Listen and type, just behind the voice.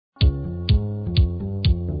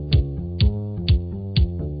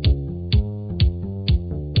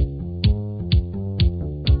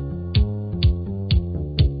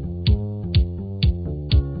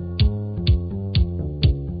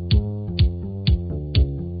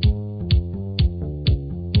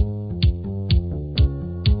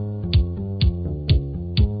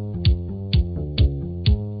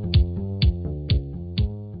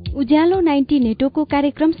उज्यालो 90 नेटोको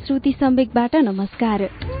कार्यक्रम श्रुति सम्वेकबाट नमस्कार।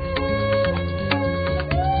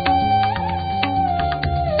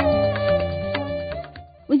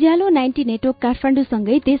 उज्यालो 90 नेटवर्क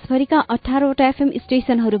काठमाडौँसँगै देशभरिका 18वटा एफएम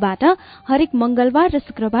स्टेशनहरूबाट हरेक मंगलबार र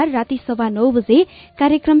शुक्रबार राति 9:15 बजे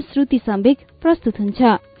कार्यक्रम श्रुति सम्वेक प्रस्तुत हुन्छ।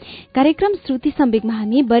 कार्यक्रम श्रुति सम्वेकमा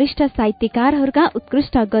हामी वरिष्ठ साहित्यकारहरूका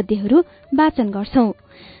उत्कृष्ट गद्यहरू वाचन गर्छौं।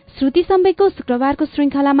 श्रुति सम्वेकको शुक्रबारको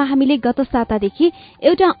श्रृंखलामा हामीले गत सातादेखि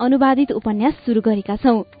एउटा अनुवादित उपन्यास शुरू गरेका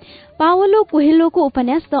छौं। पाओलो कोहेल्होको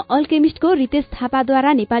उपन्यास द अल्केमिस्टको रितेश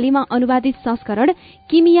थापाद्वारा नेपालीमा अनुवादित संस्करण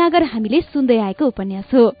किमियागर हामीले सुन्दै आएको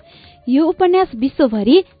उपन्यास हो। यो उपन्यास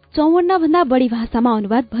विश्वभरि 54 भन्दा बढ़ी भाषामा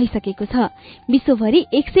अनुवाद भइसकेको छ। विश्वभरि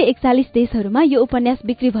 141 देशहरूमा यो उपन्यास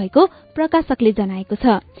बिक्री भएको प्रकाशकले जनाएको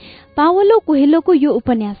छ। पाओलो कोहेल्होको यो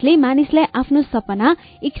उपन्यासले मानिसलाई आफ्नो सपना,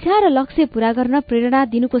 इच्छा र लक्ष्य पूरा गर्न प्रेरणा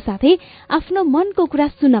दिनुको साथै आफ्नो मनको कुरा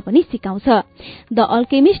सुन्न पनि सिकाउँछ। द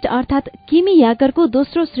अल्केमिस्ट अर्थात किमियागरको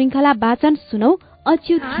दोस्रो श्रृंखला वाचन सुनौ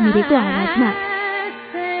अच्युत घिमिरेको आवाजमा।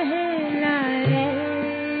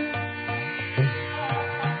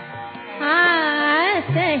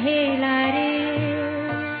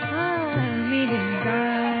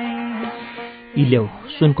 इल्याउ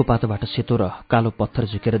सुनको पातोबाट सेतो र कालो पत्थर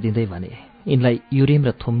झिकेर दिँदै भने, यिनलाई युरिम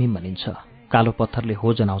र थुम्मिम भनिन्छ। कालो पत्थरले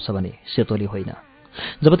हो जनाउँछ भने सेतोले होइन।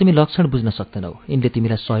 जब तिमी लक्षण बुझ्न सक्दैनौ, यिनले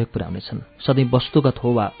तिमीलाई सहयोग पुर्याउनेछन्। सधैँ वस्तुगत हो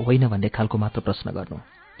वा होइन भन्ने खालको मात्र प्रश्न गर्नु।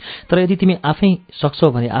 तर यदि तिमी आफै सक्छौ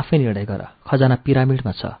भने आफै निर्णय गर। खजाना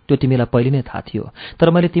पिरामिडमा छ, त्यो तिमीलाई पहिले नै थाहा थियो। तर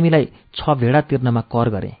मैले तिमीलाई 6 भेडा तिर्नमा कर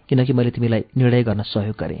गरेँ, किनकि मैले तिमीलाई निर्णय गर्न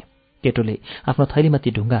सहयोग गरेँ। केटोले आफ्नो थैलीमा ती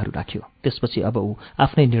ढुङ्गाहरू राख्यो। त्यसपछि अब ऊ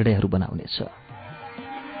आफ्नै निर्णयहरू बनाउनेछ।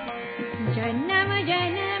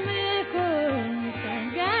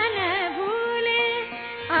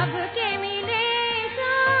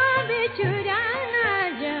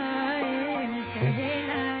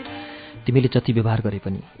 तिमीले जति व्यवहार गरे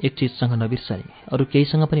पनि एक चीजसँग नबिर्सने, अरू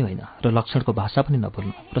केहीसँग पनि होइन, र लक्षणको भाषा पनि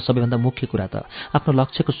नभुल्नु। र सबैभन्दा मुख्य कुरा त आफ्नो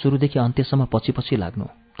लक्ष्यको सुरुदेखि अन्त्यसम्म पछि लाग्नु।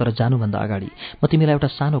 तर जानुभन्दा अगाडि म तिमीलाई एउटा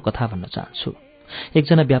सानो कथा भन्न चाहन्छु।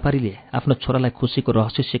 एकजना व्यापारीले आफ्नो छोरालाई खुसीको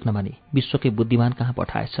रहस्य सिक्न भनी विश्वकै बुद्धिमान कहाँ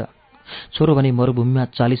पठाएछ। छोरो भने मरुभूमिमा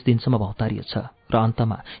 40 दिनसम्म भौतारिएछ र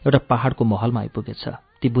अन्तमा एउटा पहाडको महलमा आइपुगेछ।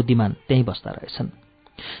 ती बुद्धिमान त्यहीँ बस्दा रहेछन्।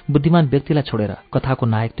 बुद्धिमान व्यक्तिलाई छोडेर कथाको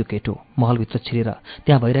नायक त्यो केटो महलभित्र छिरेर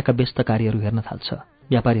त्यहाँ भइरहेका व्यस्त कार्यहरू हेर्न थाल्छ।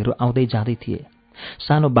 व्यापारीहरू आउँदै जाँदै थिए।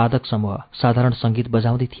 सानो वादक समूह साधारण संगीत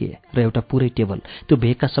बजाउँदै थिए र एउटा पूरै टेबल त्यो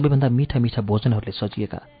भेगका सबैभन्दा मीठा मीठा भोजनहरूले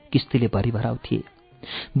सजिएका किस्तीले भरिभराउ थिए।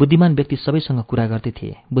 बुद्धिमान व्यक्ति सबैसँग कुरा गर्दै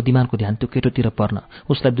थिए। बुद्धिमानको ध्यान त्यो केटोतिर पर्न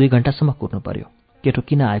उसलाई 2 घण्टासम्म कुर्नु पर्यो। केटो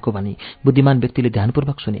किन आएको भनी बुद्धिमान व्यक्तिले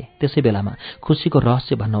ध्यानपूर्वक सुने। त्यसै बेलामा खुसीको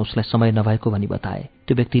रहस्य भन्न उसलाई समय नभएको भनी बताए।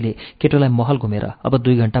 त्यो व्यक्तिले केटोलाई महल घुमेर अब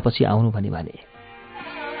 2 घण्टापछि आउनु भनी भने।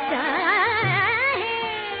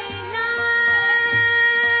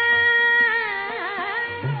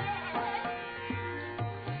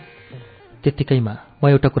 त्यत्तिकैमा म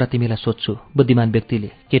एउटा कुरा तिमीलाई सोध्छु, बुद्धिमान व्यक्तिले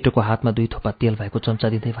केटोको हातमा 2 थोपा तेल भएको चम्चा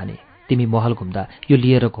दिँदै भने। तिमी महल घुम्दा यो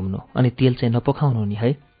लिएर घुम्नु अनि तेल चाहिँ नपोखाउनु नि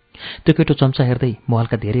है। त्यो केटो चम्चा हेर्दै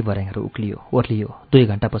महलका धेरै बर्याङहरू उक्लियो ओर्लियो। 2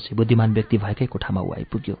 घण्टापछि बुद्धिमान व्यक्ति भएकै कोठामा ऊ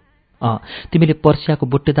आइपुग्यो। तिमीले पर्सियाको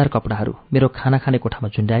बुट्टेदार कपडाहरू मेरो खाना खाने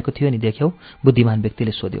कोठामा झुन्ड्याएको थियो नि, देख्यौ? बुद्धिमान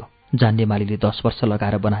व्यक्तिले सोध्यो। जान्ने मालीले 10 वर्ष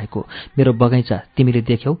लगाएर बनाएको मेरो बगैँचा तिमीले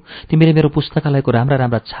देख्यौ? तिमीले मेरो पुस्तकालयको राम्रा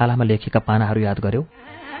राम्रा छालामा लेखेका पानाहरू याद गर्यौ?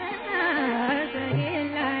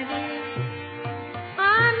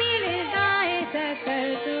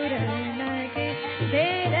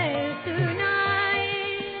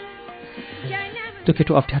 त्यो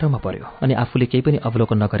केटो अप्ठ्यारोमा पर्यो अनि आफूले केही पनि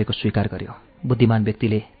अवलोकन नगरेको स्वीकार गर्यो। बुद्धिमान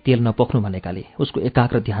व्यक्तिले तेल नपोख्नु भनेकाले उसको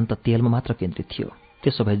एकाग्र ध्यान त तेलमा मात्र केन्द्रित थियो।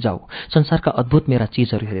 त्यसो भए जाऊ, संसारका अद्भुत मेरा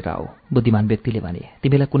चीजहरू हेरेर आऊ। बुद्धिमान व्यक्तिले भने।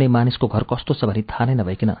 तिमीलाई कुनै मानिसको घर कस्तो छ भनी थाहा नै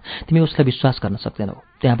नभइकन तिमी उसलाई विश्वास गर्न सक्दैनौ।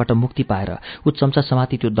 त्यहाँबाट मुक्ति पाएर ऊ चम्चा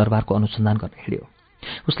समाती त्यो दरबारको अनुसन्धान गर्न हिँड्यो।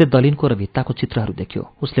 उसले दलिनको र भित्ताको चित्रहरू देख्यो।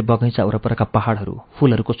 उसले बगैँचा वरपरका पहाडहरू,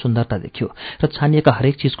 फूलहरूको सुन्दरता देख्यो र छानिएका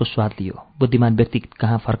हरेक चीजको स्वाद लियो। बुद्धिमान व्यक्ति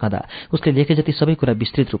कहाँ फर्कँदा उसले लेखे जति सबै कुरा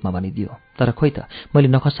विस्तृत रूपमा भनिदियो। तर खोइ त, मैले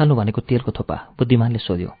नखसाल्नु भनेको तेलको थोपा? बुद्धिमानले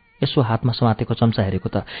सोध्यो। यसो हातमा समातेको चम्चा हेरेको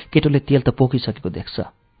त केटोले तेल त पोखिसकेको देख्छ।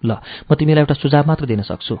 ल, म तिमीलाई एउटा सुझाव मात्र दिन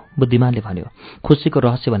सक्छु, बुद्धिमानले भन्यो। खुसीको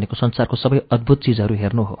रहस्य भनेको संसारको सबै अद्भुत चीजहरू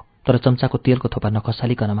हेर्नु हो, तर चम्चाको तेलको थोपा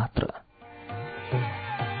नखसालिकन मात्र।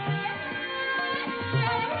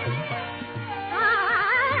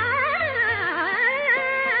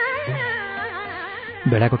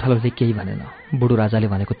 भेडा गोठालोले केही भनेन। बुढो राजाले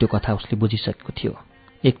भनेको त्यो कथा उसले बुझिसकेको थियो।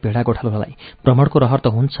 एक भेडा गोठालोलाई भ्रमणको रहर त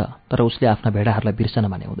हुन्छ, तर उसले आफ्ना भेडाहरूलाई बिर्सन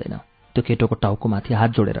भने हुँदैन। त्यो केटोको टाउकोमाथि हात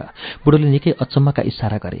जोडेर बुढोले निकै अचम्मका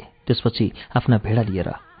इसारा गरे। त्यसपछि आफ्ना भेडा लिएर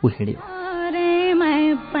ऊ हिँड्यो।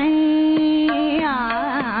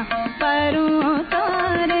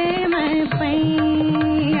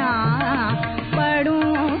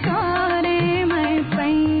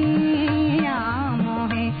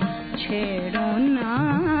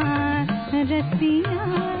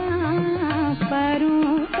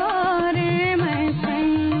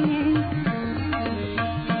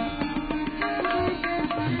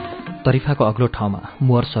 तरिफाको अग्लो ठाउँमा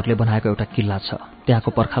मुअर्सहरूले बनाएको एउटा किल्ला छ।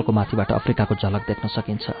 त्यहाँको पर्खालको माथिबाट अफ्रिकाको झलक देख्न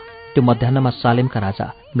सकिन्छ। त्यो मध्याह्नमा सालेमका राजा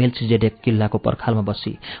मेल्चिजेडेक किल्लाको पर्खालमा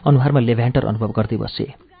बसी अनुहारमा लेभ्यान्डर अनुभव गर्दै बसे।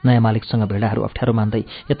 नयाँ मालिकसँग भेडाहरू अप्ठ्यारो मान्दै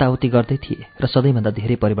यताउति गर्दै थिए र सधैँभन्दा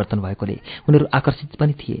धेरै परिवर्तन भएकोले उनीहरू आकर्षित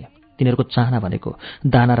पनि थिए। तिनीहरूको चाहना भनेको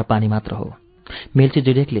दाना र पानी मात्र हो।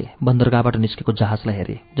 मेल्चिजेडेकले बन्दरगाहबाट निस्केको जहाजलाई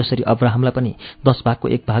हेरे, जसरी अब्राहमलाई पनि 10 भागको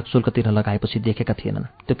 1 भाग शुल्क तिर्न लगाएपछि देखेका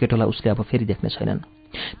थिएनन्। त्यो केटोलाई उसले अब फेरि देख्ने छैनन्।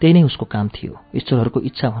 त्यही नै उसको काम थियो। ईश्वरहरूको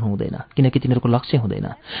इच्छा हुनु हुँदैन, किनकि तिनीहरूको लक्ष्य हुँदैन।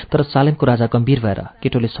 तर सालेमको राजा गम्भीर भएर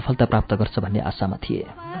केटोले सफलता प्राप्त गर्छ भन्ने आशामा थिए।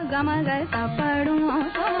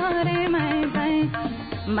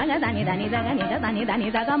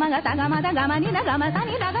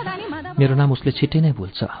 मेरो नाम उसले छिट्टै नै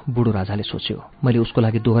भुल्छ, बुढो राजाले सोच्यो। मैले उसको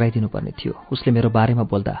लागि दोहोऱ्याइदिनु पर्ने थियो। उसले मेरो बारेमा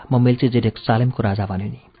बोल्दा म मेल्चिजेडेक सालेमको राजा भन्यो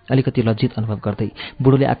नि। अलिकति लज्जित अनुभव गर्दै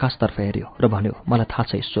बुढोले आकाशतर्फ हेऱ्यो र भन्यो, मलाई थाहा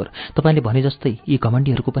छ ईश्वर, तपाईँले भने जस्तै यी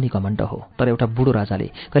घमण्डीहरूको पनि घमण्ड हो। तर एउटा बुढो राजाले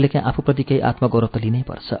कहिलेकाहीँ आफूप्रति केही आत्मगौरव त लिनै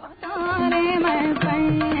पर्छ।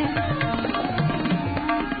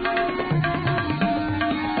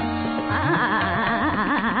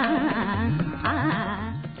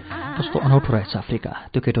 कस्तो अनौठो रहेछ अफ्रिका,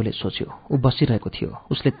 त्यो केटोले सोच्यो। ऊ बसिरहेको थियो।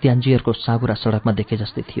 उसले त्यान्जियरको साँगुरा सडकमा देखे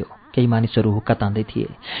जस्तै थियो। केही मानिसहरू हुक्का तान्दै थिए।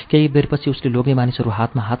 केही बेरपछि उसले लोग्ने मानिसहरू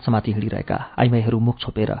हातमा हात समाती हिँडिरहेका, आइमाईहरू मुख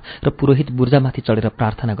छोपेर र पुरोहित बुर्जामाथि चढेर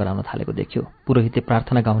प्रार्थना गराउन थालेको देख्यो। पुरोहितले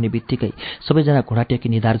प्रार्थना गाउने बित्तिकै सबैजना घुँडा टेकी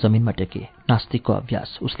निधार जमिनमा टेके। नास्तिकको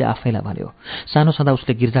अभ्यास, उसले आफैलाई भन्यो। सानो छँदा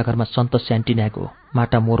उसले गिर्जाघरमा सन्त स्यान्टिन्यागो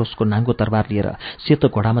माटा मोरोसको नाङ्गो तरबार लिएर सेतो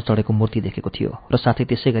घोडामा चढेको मूर्ति देखेको थियो र साथै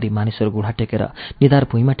त्यसै गरी मानिसहरू घुँडा टेकेर निधार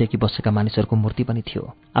भुइँमा टेकी बसेका मानिसहरूको मूर्ति पनि थियो।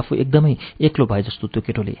 आफू एकदमै एक्लो भए जस्तो त्यो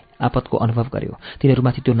केटोले आपतको अनुभव गर्यो।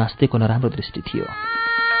 तिनीहरूमाथि त्यो नास्तिकको नराम्रो दृष्टि थियो।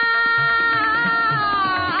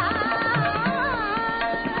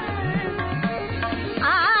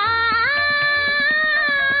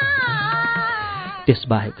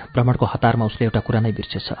 त्यसबाहेक भ्रमणको हतारमा उसले एउटा कुरा नै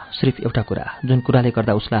बिर्सेछ। सिर्फ एउटा कुरा, जुन कुराले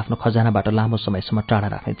गर्दा उसलाई आफ्नो खजानाबाट लामो समयसम्म टाढा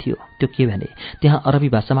राख्ने थियो। त्यो के भने त्यहाँ अरबी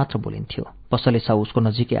भाषा मात्र बोलिन्थ्यो। पसले साउ उसको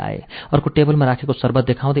नजिकै आए। अर्को टेबलमा राखेको शरबत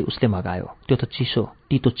देखाउँदै उसले मगायो। त्यो त चिसो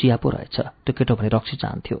तितो चिया पो रहेछ। त्यो केटो भने रक्सी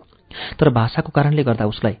चाहन्थ्यो। तर भाषाको कारणले गर्दा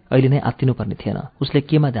उसलाई अहिले नै आत्तिनुपर्ने थिएन। उसले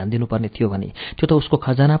केमा ध्यान दिनुपर्ने थियो भने त्यो त उसको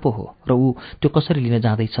खजाना पो हो र ऊ त्यो कसरी लिन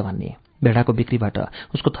जाँदैछ भन्ने। भेडाको बिक्रीबाट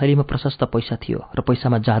उसको थैलीमा प्रशस्त पैसा थियो र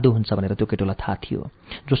पैसामा जादु हुन्छ भनेर त्यो केटोलाई थाहा थियो।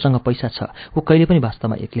 जोसँग पैसा छ ऊ कहिले पनि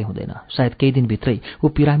वास्तवमा एक्लै हुँदैन। सायद केही दिनभित्रै ऊ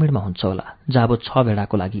पिरामिडमा हुन्छ होला। जाबो 6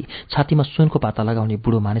 भेडाको लागि छातीमा सुनको पाता लगाउने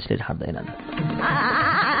बुढो मानिसले ढाड्दैनन्।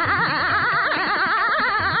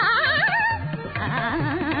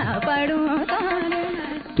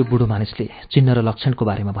 त्यो बुढो मानिसले चिन्ह र लक्षणको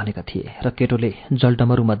बारेमा भनेका थिए र केटोले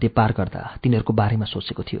जलडमरू मध्ये पार गर्दा तिनीहरूको बारेमा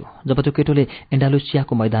सोचेको थियो। जब त्यो केटोले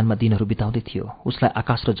एन्डालुसियाको मैदानमा दिनहरू बिताउँदै थियो, उसलाई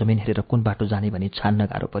आकाश र जमिन हेरेर कुन बाटो जाने भनी छान्न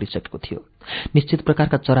गाह्रो परिसकेको थियो। निश्चित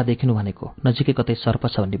प्रकारका चरा देखिनु भनेको नजिकै कतै सर्प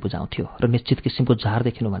छ भन्ने बुझाउँथ्यो र निश्चित किसिमको झार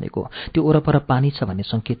देखिनु भनेको त्यो वरपर पानी छ भन्ने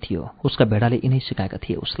सङ्केत थियो। उसका भेडाले यिनै सिकाएका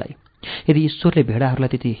थिए उसलाई। यदि ईश्वरले भेडाहरूलाई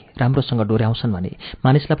त्यति राम्रोसँग डोर्याउँछन् भने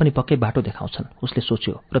मानिसलाई पनि पक्कै बाटो देखाउँछन्, उसले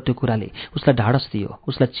सोच्यो र त्यो कुराले उसलाई ढाडस दियो।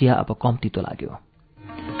 उसलाई चिया अब कम तितो लाग्यो।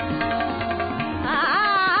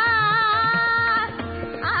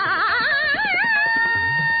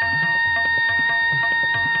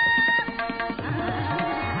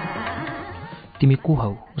 तिमी को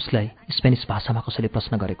हौ? उसलाई स्पेनिस भाषामा कसैले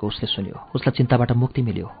प्रश्न गरेको उसले सुन्यो। उसलाई चिन्ताबाट मुक्ति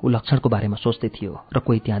मिल्यो। ऊ लक्षणको बारेमा सोच्दै थियो र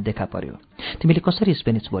कोही त्यहाँ देखा पर्यो। तिमीले कसरी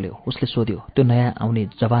स्पेनिस बोल्यौ? उसले सोध्यो। त्यो नयाँ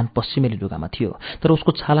आउने जवान पश्चिमेली लुगामा थियो, तर उसको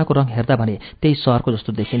छालाको रङ हेर्दा भने त्यही सहरको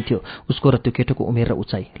जस्तो देखिन्थ्यो। उसको र त्यो केटोको उमेर र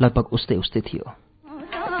उचाइ लगभग उस्तै उस्तै थियो।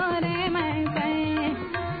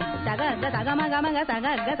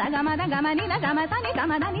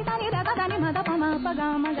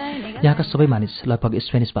 यहाँका सबै मानिस लगभग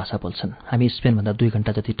स्पेनिस भाषा बोल्छन्। हामी स्पेनभन्दा 2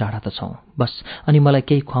 घण्टा जति टाढा त छौँ। बस अनि मलाई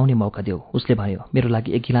केही खुवाउने मौका देऊ। उसले भन्यो। मेरो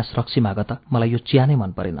लागि 1 गिलास रक्सी माग त। मलाई यो चिया नै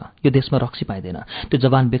मन परेन। यो देशमा रक्सी पाइँदैन। त्यो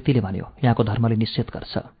जवान व्यक्तिले भन्यो। यहाँको धर्मले निषेध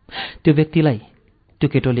गर्छ। त्यो व्यक्तिलाई त्यो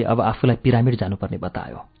केटोले अब आफूलाई पिरामिड जानुपर्ने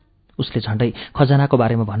बतायो। उसले झण्डै खजानाको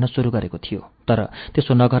बारेमा भन्न सुरु गरेको थियो, तर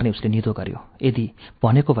त्यसो नगर्ने उसले निदो गर्यो। यदि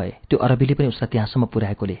भनेको भए त्यो अरबीले पनि उसलाई त्यहाँसम्म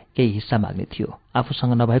पुर्याएकोले केही हिस्सा माग्ने थियो।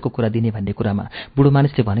 आफूसँग नभएको कुरा दिने भन्ने कुरामा बुढो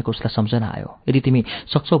मानिसले भनेको उसलाई सम्झना आयो। यदि तिमी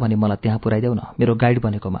सक्छौ भने मलाई त्यहाँ पुर्याइदेऊ न। मेरो गाइड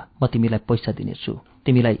बनेकोमा म तिमीलाई पैसा दिनेछु।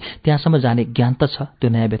 तिमीलाई त्यहाँसम्म जाने ज्ञान त छ? त्यो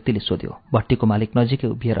नयाँ व्यक्तिले सोध्यो। भट्टीको मालिक नजिकै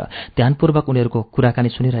उभिएर ध्यानपूर्वक उनीहरूको कुराकानी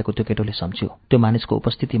सुनिरहेको त्यो केटोले सम्झ्यो। त्यो मानिसको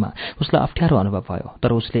उपस्थितिमा उसलाई अप्ठ्यारो अनुभव भयो,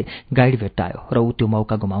 तर उसले गाइड भेट्टायो र ऊ त्यो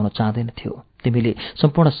मौका गुमाउन चाहँदैन थियो। तिमीले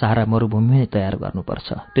सम्पूर्ण सहारा मरुभूमि नै तयार गर्नुपर्छ,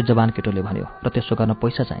 त्यो जवान केटोले भन्यो, र त्यसो गर्न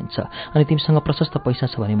पैसा चाहिन्छ। अनि तिमीसँग प्रशस्त पैसा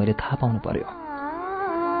छ भने मैले थाहा पाउनु पर्यो।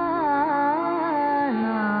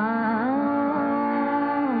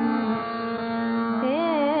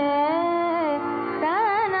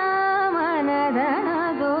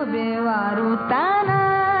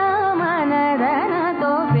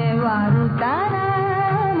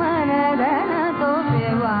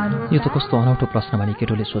 यो त कस्तो अनौठो प्रश्न भनी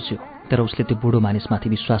केटोले सोच्यो। तर उसले त्यो बुढो मानिसमाथि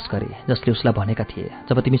विश्वास गरे जसले उसलाई भनेका थिए,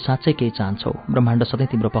 जब तिमी साँच्चै केही चाहन्छौ ब्रह्माण्ड सधैँ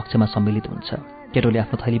तिम्रो पक्षमा सम्मिलित हुन्छ। केटोले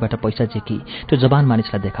आफ्नो थैलीबाट पैसा झेकी त्यो जवान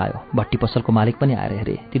मानिसलाई देखायो। भट्टी पसलको मालिक पनि आएर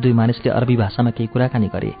हेरे। ती दुई मानिसले अरबी भाषामा केही कुराकानी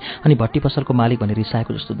गरे अनि भट्टी पसलको मालिक भने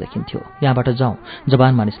रिसाएको जस्तो देखिन्थ्यो। यहाँबाट जाउँ,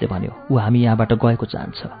 जवान मानिसले भन्यो। ऊ हामी यहाँबाट गएको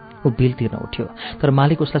चाहन्छ। ऊ बिल तिर्न उठ्यो, तर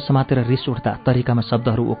मालिक उसलाई समातेर रिस उठ्दा तरिकामा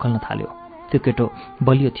शब्दहरू उखल्न थाल्यो। त्यो केटो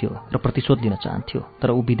बलियो थियो र प्रतिशोध लिन चाहन्थ्यो,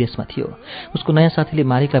 तर ऊ विदेशमा थियो। उसको नयाँ साथीले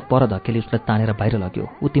मालिकलाई पर धकेली उसलाई तानेर बाहिर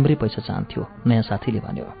लग्यो। ऊ तिम्रै पैसा चाहन्थ्यो, नयाँ साथीले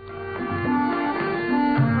भन्यो।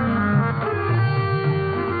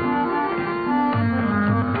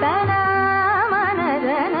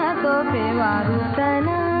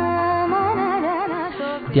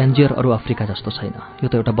 ट्यान्जियर अरू अफ्रिका जस्तो छैन। यो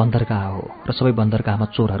त एउटा बन्दरगाह हो र सबै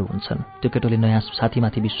बन्दरगाहमा चोरहरू हुन्छन्। त्यो केटोले नयाँ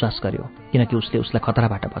साथीमाथि विश्वास गर्यो किनकि उसले उसलाई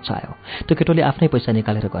खतराबाट बचायो। त्यो केटोले आफ्नै पैसा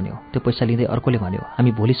निकालेर गन्यो। त्यो पैसा लिँदै अर्कोले भन्यो,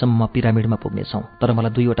 हामी भोलिसम्म पिरामिडमा पुग्नेछौँ, तर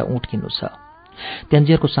मलाई 2वटा ऊँट किन्नु छ।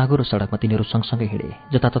 ट्यान्जियरको साँगुरो सडकमा तिनीहरू सँगसँगै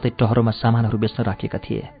हिँडे। जताततै टहरोमा सामानहरू बेच्न राखेका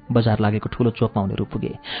थिए। बजार लागेको ठूलो चोकमा उनीहरू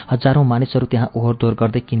पुगे। हजारौं मानिसहरू त्यहाँ ओहोरदोहोर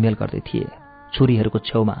गर्दै किनमेल गर्दै थिए। छुरीहरूको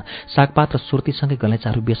छेउमा सागपात र सुर्तीसँगै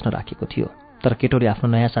गलैँचाहरू बेच्न राखेको थियो। तर केटोले आफ्नो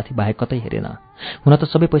नयाँ साथी बाहेक कतै हेरेन। हुन त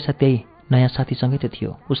सबै पैसा त्यही नयाँ साथीसँगै त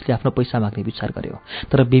थियो। उसले आफ्नो पैसा माग्ने विचार गर्यो,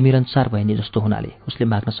 तर बेमिरन्सार बहिनी जस्तो हुनाले उसले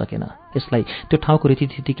माग्न सकेन। यसलाई त्यो ठाउँको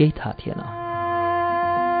रीतिथिति केही थाहा थिएन।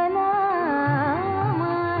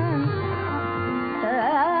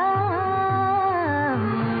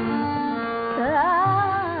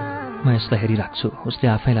 म यसलाई हेरिराख्छु, उसले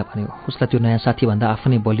आफैलाई भन्यो। उसलाई त्यो नयाँ साथीभन्दा आफू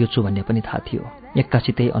नै बलियो छु भन्ने पनि थाहा थियो।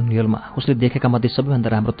 एक्कासी त्यही अन्यलमा उसले देखेका मध्ये सबैभन्दा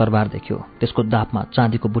राम्रो तरबार देख्यो। त्यसको दापमा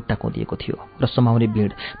चाँदीको बुट्टा कोदिएको थियो र समाउने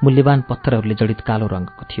बिँड मूल्यवान पत्थरहरूले जडित कालो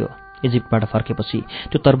रङको थियो। इजिप्टबाट फर्केपछि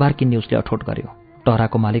त्यो तरबार किन्ने उसले अठोट गर्यो।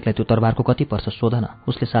 टहराको मालिकलाई त्यो तरबारको कति पर्छ सोध न,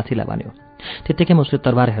 उसले साथीलाई भन्यो। त्यत्तिकैमा उसले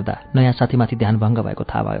तरबार हेर्दा नयाँ साथीमाथि ध्यानभङ्ग भएको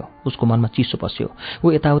थाहा भयो। उसको मनमा चिसो पस्यो।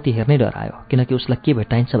 ऊ यताउति हेर्नै डरायो किनकि उसलाई के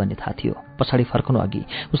भेटाइन्छ भन्ने थाहा थियो। पछाडि फर्कनु अघि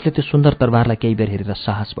उसले त्यो सुन्दर तरबारलाई केही बेर हेरेर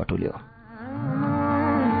साहस बटुल्यो।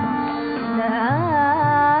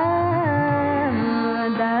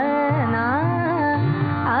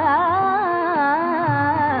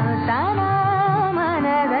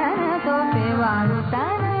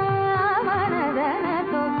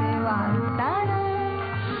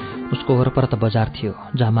 उसको वरपर त बजार थियो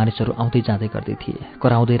जहाँ मानिसहरू आउँदै जाँदै गर्दै थिए,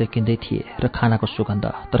 कराउँदै र किन्दै थिए र खानाको सुगन्ध,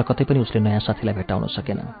 तर कतै पनि उसले नयाँ साथीलाई भेटाउन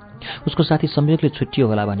सकेन। उसको साथी संयोगले छुट्टियो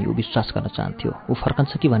होला भनी ऊ विश्वास गर्न चाहन्थ्यो। ऊ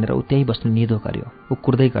फर्कन्छ कि भनेर ऊ त्यहीँ बस्ने निधो गर्यो। ऊ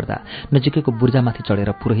कुर्दै गर्दा नजिकैको बुर्जामाथि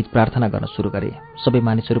चढेर पुरोहित प्रार्थना गर्न सुरु गरे। सबै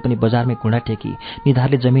मानिसहरू पनि बजारमै घुँडा टेकी,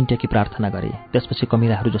 निधारले जमिन टेकी प्रार्थना गरे। त्यसपछि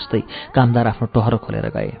कमिलाहरू जस्तै कामदार आफ्नो टहरो खोलेर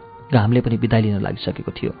गए। घामले पनि बिदाई लिन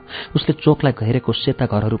लागिसकेको थियो। उसले चोकलाई घेरेको सेता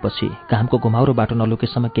घरहरूपछि घामको घुमाउरो बाटो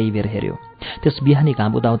नलुकेसम्म केही बेर हेऱ्यो। त्यस बिहानी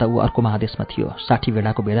घाम उदाउँदा ऊ अर्को महादेशमा थियो। 60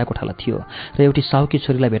 भेडाको भेडाकोठाला थियो र एउटी साउकी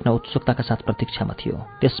छोरीलाई भेट्न उत्सुकताका साथ प्रतीक्षामा थियो।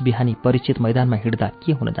 त्यस बिहानी परिचित मैदानमा हिँड्दा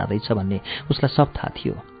के हुन जाँदैछ भन्ने उसलाई सब थाहा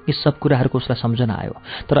थियो। यी सब कुराहरूको उसलाई सम्झना आयो।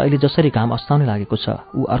 तर अहिले जसरी घाम अस्ताउन लागेको छ,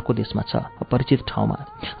 ऊ अर्को देशमा छ, अपरिचित ठाउँमा,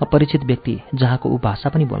 अपरिचित व्यक्ति जहाँको ऊ भाषा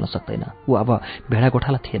पनि बोल्न सक्दैन। ऊ अब भेडा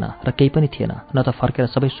गोठाला थिएन र केही पनि थिएन, न त फर्केर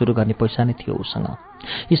सबै सुरु गर्ने पैसा नै थियो उसँग।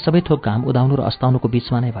 यी सबै थोक घाम उदाउनु र अस्ताउनुको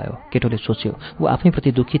बीचमा नै भयो। केटोले सोच्यो ऊ आफैप्रति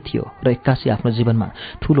दुखित थियो र एक्कासी आफ्नो जीवनमा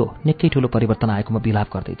निकै ठूलो परिवर्तन आएकोमा बिलाप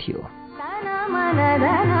गर्दै थियो।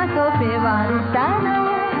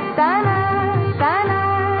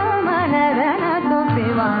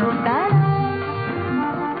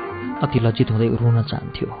 अति लज्जित हुँदै रुन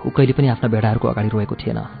चाहन्थ्यो। ऊ कहिले पनि आफ्ना भेडाहरूको अगाडि रोएको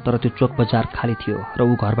थिएन, तर त्यो चोक बजार खाली थियो र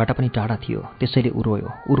ऊ घरबाट पनि टाढा थियो। त्यसैले ऊ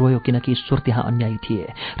रोयो किनकि ईश्वर त्यहाँ अन्यायी थिए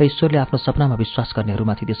र ईश्वरले आफ्नो सपनामा विश्वास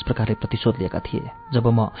गर्नेहरूमाथि त्यस प्रकारले प्रतिशोध लिएका थिए। जब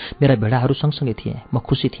म मेरा भेडाहरू सँगसँगै थिएँ, म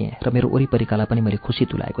खुसी थिएँ र मेरो वरिपरिकालाई पनि मैले खुसी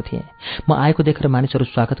तुल्याएको थिएँ। म आएको देखेर मानिसहरू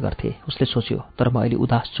स्वागत गर्थे। उसले सोच्यो, तर म अहिले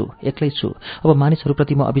उदास छु, एक्लै छु। अब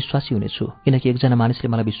मानिसहरूप्रति म अविश्वासी हुनेछु किनकि एकजना मानिसले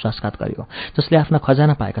मलाई विश्वासघात गर्यो। जसले आफ्ना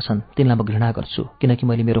खजाना पाएका छन् तिनलाई म घृणा गर्छु किनकि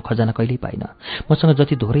मैले मेरो खजाना कहिल्यै पाइन। मसँग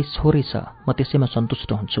जति थोरै छ म त्यसैमा सन्तुष्ट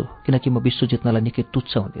हुन्छु किनकि म विश्व जित्नलाई निकै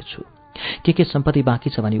तुच्छ हुनेछु। के सम्पत्ति बाँकी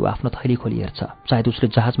छ भने ऊ आफ्नो थैली खोली हेर्छ। सायद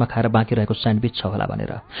उसले जहाजमा खाएर बाँकी रहेको स्यान्डविच छ होला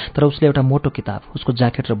भनेर। तर उसले एउटा मोटो किताब, उसको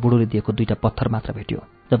ज्याकेट र बुढोले दिएको 2टा पत्थर मात्र भेट्यो।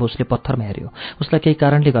 जब उसले पत्थरमा हेऱ्यो, उसलाई केही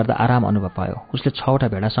कारणले गर्दा आराम अनुभव भयो। उसले 6वटा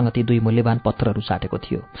भेडासँग ती 2 मूल्यवान पत्थरहरू साटेको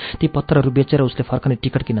थियो। ती पत्थरहरू बेचेर उसले फर्कने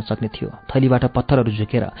टिकट किन्न सक्ने थियो। थैलीबाट पत्थरहरू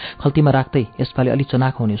झुकेर खल्तीमा राख्दै यसपालि अलि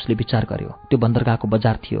चनाखो हुने उसले विचार गर्यो। त्यो बन्दरगाहको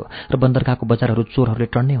बजार थियो र बन्दरगाहको बजारहरू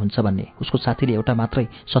चोरहरूले टन्ने हुन्छ भन्ने उसको साथीले एउटा मात्रै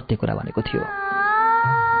सत्य कुरा भनेको थियो।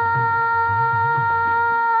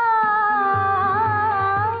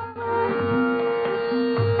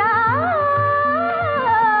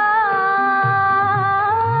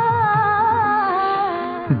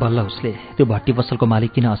 बल्ल उसले त्यो भट्टी पसलको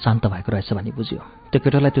मालिक किन अशान्त भएको रहेछ भनी बुझ्यो। त्यो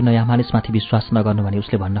केटालाई त्यो नयाँ मानिसमाथि विश्वास नगर्नु भनी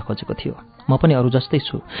उसले भन्न खोजेको थियो। म पनि अरू जस्तै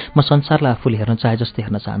छु, म संसारलाई आफूले हेर्न चाहे जस्तै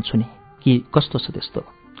हेर्न चाहन्छु नि, कि कस्तो छ त्यस्तो।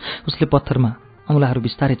 उसले पत्थरमा औँलाहरू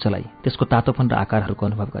बिस्तारै चलाई त्यसको तातोपन र आकारहरूको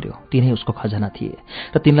अनुभव गर्यो। तिनै उसको खजाना थिए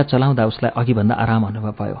र तिनलाई चलाउँदा उसलाई अघिभन्दा आराम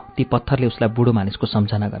अनुभव भयो। ती पत्थरले उसलाई बुढो मानिसको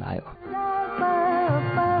सम्झना गरायो।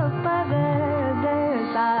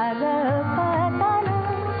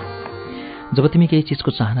 जब तिमी केही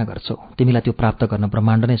चिजको चाहना गर्छौ तिमीलाई त्यो प्राप्त गर्न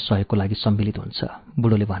ब्रह्माण्ड नै सहयोगको लागि सम्मिलित हुन्छ,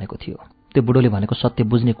 बुढोले भनेको थियो। त्यो बुढोले भनेको सत्य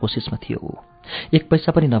बुझ्ने कोसिसमा थियो ऊ। एक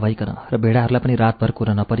पैसा पनि नभइकन र भेडाहरूलाई पनि रातभर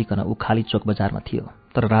कुरा नपरिकन ऊ खाली चोक बजारमा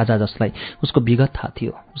थियो। तर राजा जसलाई उसको विगत थाहा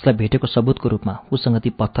थियो, उसलाई भेटेको सबूतको रूपमा उसँग ती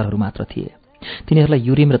पत्थरहरू मात्र थिए। तिनीहरूलाई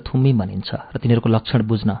युरिम र थुम्मिम भनिन्छ र तिनीहरूको लक्षण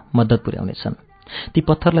बुझ्न मद्दत पुर्याउनेछन्। ती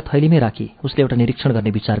पत्थरलाई थैलीमै राखी उसले एउटा निरीक्षण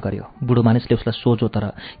गर्ने विचार गर्यो। बुढो मानिसले उसलाई सोझो तर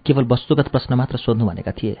केवल वस्तुगत प्रश्न मात्र सोध्नु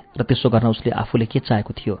भनेका थिए र त्यसो गर्न उसले आफूले के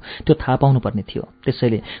चाहेको थियो त्यो थाहा पाउनुपर्ने थियो।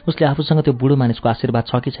 त्यसैले उसले आफूसँग त्यो बुढो मानिसको आशीर्वाद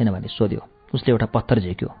छ कि छैन भन्ने सोध्यो। उसले एउटा पत्थर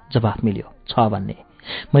झिक्यो, जवाफ मिल्यो, छ भन्ने।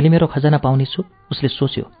 मैले मेरो खजाना पाउने छु उसले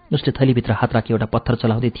सोच्यो। उसले थैलीभित्र हात राखी एउटा पत्थर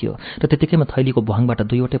चलाउँदै थियो र त्यतिकैमा थैलीको भुहाङबाट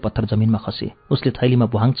दुईवटै पत्थर जमिनमा खसे। उसले थैलीमा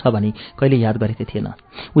भुहाङ छ भनी कहिले याद गरेकै थिएन।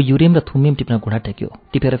 ऊ युरिम र थुम्मिम टिप्न घुँडा टेक्यो,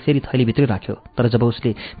 टिपेर फेरि थैलीभित्रै राख्यो। तर जब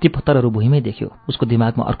उसले ती पत्थरहरू भुइँमै देख्यो उसको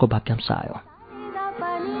दिमागमा अर्को वाक्यांश आयो।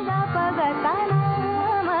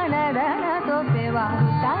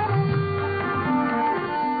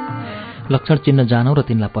 लक्षण चिन्न जानौ र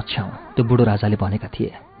तिनलाई पछ्याउँ, त्यो बुढो राजाले भनेका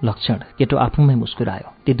थिए। लक्षण केटो आफूमै मुस्कुरायो।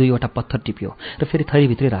 ती दुईवटा पत्थर टिप्यो र फेरि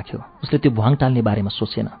थैलीभित्रै राख्यो। उसले त्यो भुहाङ टाल्ने बारेमा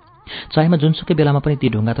सोचेन। चाहेमा जुनसुकै बेलामा पनि ती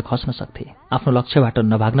ढुङ्गा त खस्न सक्थे। आफ्नो लक्ष्यबाट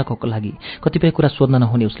नभाग्नको लागि कतिपय कुरा सोध्न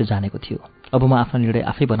नहुने उसले जानेको थियो। अब म आफ्नो निर्णय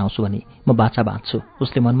आफै बनाउँछु भनी म बाचा बाँच्छु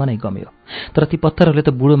उसले मनमा नै गम्यो। तर ती पत्थरहरूले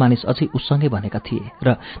त बुढो मानिस अझै उसँगै भनेका थिए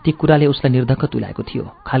र ती कुराले उसलाई निर्धक्क तुल्याएको थियो।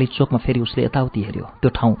 खाली चोकमा फेरि उसले यताउति हेऱ्यो। त्यो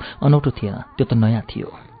ठाउँ अनौठो थिएन, त्यो त नयाँ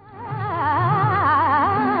थियो।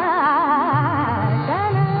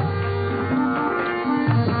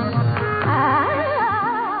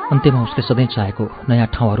 अन्त्यमा उसले सधैँ चाहेको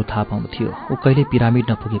नयाँ ठाउँहरू थाहा पाउनु थियो। ऊ कहिल्यै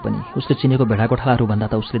पिरामिड नपुगे पनि उसले चिनेको भेडागोठालाहरूभन्दा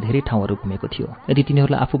त उसले धेरै ठाउँहरू घुमेको थियो। यदि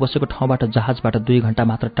तिनीहरूलाई आफू बसेको ठाउँबाट जहाजबाट 2 घण्टा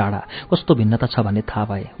मात्र टाढा कस्तो भिन्नता छ भन्ने थाहा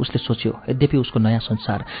पाए उसले सोच्यो। यद्यपि उसको नयाँ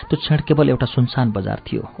संसार त्यो क्षण केवल एउटा सुनसान बजार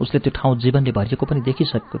थियो। उसले त्यो ठाउँ जीवनले भरिएको पनि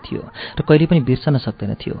देखिसकेको थियो र कहिले पनि बिर्सन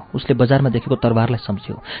सक्दैन थियो। उसले बजारमा देखेको तरबारलाई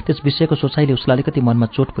सम्झ्यो। त्यस विषयको सोचाइले उसलाई अलिकति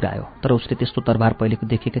मनमा चोट पुर्यायो, तर उसले त्यस्तो तरबार पहिलेको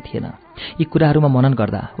देखेकै थिएन। यी कुराहरूमा मनन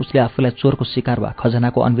गर्दा उसले आफूलाई चोरको शिकार वा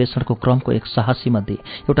खजनाको अन्वेषणको क्रमको एक साहसी मध्ये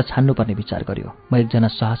एउटा छान्नुपर्ने विचार गर्यो। म एकजना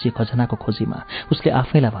साहसी खजनाको खोजीमा, उसले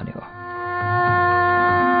आफैलाई भन्यो।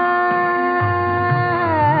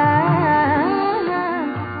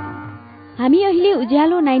 हामी अहिले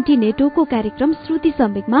उज्यालो 90 नेटवर्कको कार्यक्रम श्रुति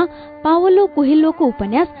सम्वेकमा पावलो कोहेल्लोको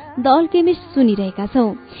उपन्यास द अल्केमिस्ट सुनिरहेका छौं।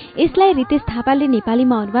 यसलाई रितेश थापाले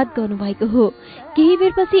नेपालीमा अनुवाद गर्नुभएको हो। केही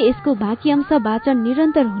बेरपछि यसको बाँकी अंश वाचन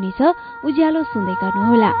निरन्तर हुनेछ। उज्यालो सुन्दै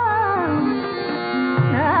गर्नुहोला।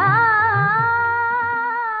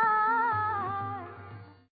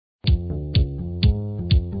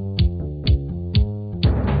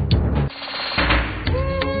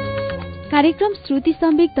 कार्यक्रम श्रुति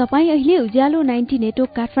सम्वेक तपाईँ अहिले उज्यालो 90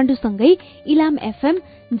 नेटवर्क काठमाडौँसँगै इलाम एफएम,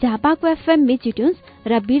 झापाको एफएम मेचिट्युन्स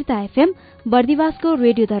र बिर्ता एफएम, बर्दिवासको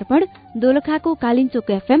रेडियो दर्पण, दोलखाको कालिन्चोक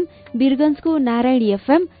एफएम, वीरगंजको Narayani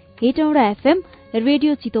FM, Hetauda FM,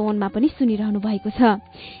 radio चितवनमा पनि सुनिरहनु भएको छ।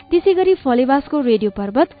 त्यसैगरी फलेवासको रेडियो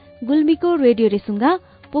पर्वत, गुल्मीको रेडियो रेसुङ्गा,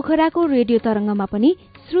 पोखराको रेडियो तरंगमा पनि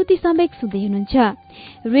श्रुति सम्वेक सुन्दै हुनुहुन्छ।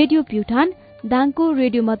 रेडियो प्युठान, दाङको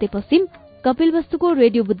रेडियो मध्यपश्चिम, कपिलवस्तुको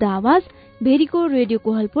रेडियो बुद्ध आवाज, भेरीको रेडियो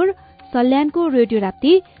कोहलपुर, सल्यानको रेडियो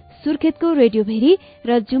राप्ती, सुर्खेतको रेडियो भेरी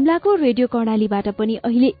र जुम्लाको रेडियो कर्णालीबाट पनि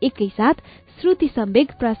अहिले एकैसाथ श्रुति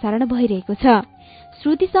सम्वेक प्रसारण भइरहेको छ।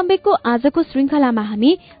 श्रुति सम्वेकको आजको श्रृंखलामा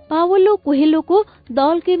हामी पावलो कोहेल्लोको द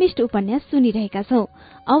अल्केमिस्ट उपन्यास सुनिरहेका छौं।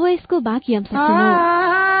 अब यसको बाँकी अंश सुनौं।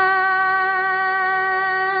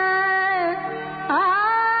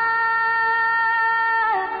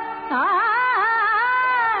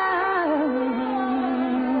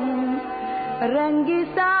 रंगी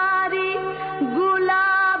सारी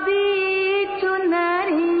गुलाबी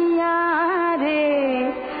चुनरिया रे,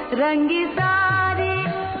 रंगी सारी।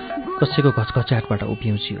 कसैको घचघच्याटबाट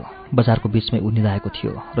उभिउँजियो। बजारको बीचमै ऊ निदाएको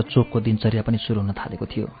थियो र चोकको दिनचर्या पनि सुरु हुन थालेको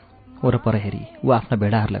थियो। वरपर हेरी ऊ आफ्ना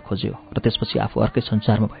भेडाहरूलाई खोज्यो र त्यसपछि आफू अर्कै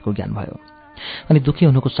संसारमा भएको ज्ञान भयो। अनि दुखी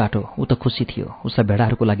हुनुको साटो ऊ त खुसी थियो। उसलाई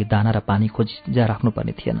भेडाहरूको लागि दाना र पानी खोजी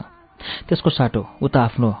राख्नुपर्ने थिएन। त्यसको साटो ऊ त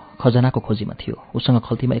आफ्नो खजनाको खोजीमा थियो। उसँग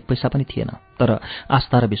खल्तीमा 1 पैसा पनि थिएन, तर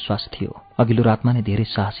आस्था र विश्वास थियो। अघिल्लो रातमा नै धेरै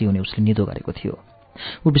साहसी हुने उसले निदो गरेको थियो।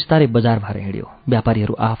 ऊ बिस्तारै बजार भएर हिँड्यो।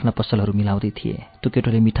 व्यापारीहरू आफ्ना पसलहरू मिलाउँदै थिए। त्यो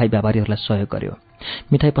केटोले मिठाई व्यापारीहरूलाई सहयोग गर्यो।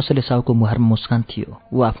 मिठाई पसलले साउको मुहारमा मुस्कान थियो।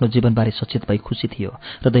 ऊ आफ्नो जीवनबारे सचेत भई खुसी थियो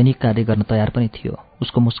र दैनिक कार्य गर्न तयार पनि थियो।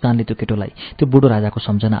 उसको मुस्कानले त्यो केटोलाई त्यो बुढो राजाको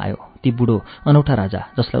सम्झना आयो। ती बुढो अनौठा राजा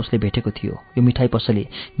जसलाई उसले भेटेको थियो। यो मिठाई पसले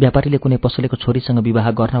व्यापारीले कुनै पसलेको छोरीसँग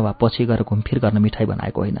विवाह गर्न वा पछि गएर घुमफिर गर्न मिठाई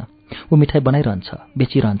बनाएको होइन। ऊ मिठाई बनाइरहन्छ,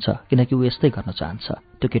 बेचिरहन्छ, किनकि ऊ यस्तै गर्न चाहन्छ,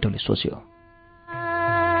 त्यो केटोले सोच्यो।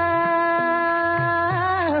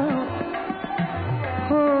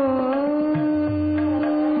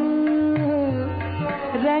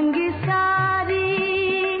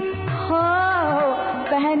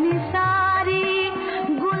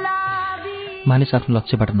 मानिस आफ्नो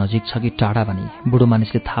लक्ष्यबाट नजिक छ कि टाढा भनी बुढो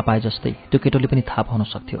मानिसले थाहा पाए जस्तै त्यो केटोले पनि थाहा पाउन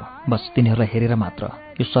सक्थ्यो। बस तिनीहरूलाई हेरेर मात्र।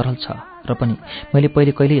 यो सरल छ र पनि मैले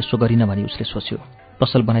पहिले कहिले यसो गरिनँ भनी उसले सोच्यो।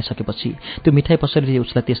 पसल बनाइसकेपछि त्यो मिठाई पसलले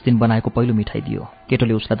उसलाई त्यस दिन बनाएको पहिलो मिठाई दियो।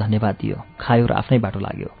 केटोले उसलाई धन्यवाद दियो, खायो र आफ्नै बाटो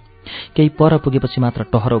लाग्यो। केही पर पुगेपछि मात्र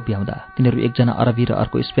टहर उभ्याउँदा तिनीहरू एकजना अरबी र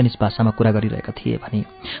अर्को स्पेनिस भाषामा कुरा गरिरहेका थिए भनी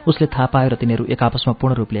उसले थाहा पायो र तिनीहरू एक आपसमा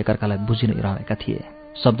पूर्ण रूपले एकअर्कालाई बुझिरहेका थिए।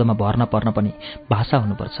 शब्दमा भर्न पर्न पनि भाषा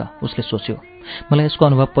हुनुपर्छ, उसले सोच्यो। मलाई यसको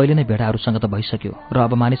अनुभव पहिले नै भेडाहरूसँग त भइसक्यो र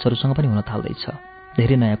अब मानिसहरूसँग पनि हुन थाल्दैछ।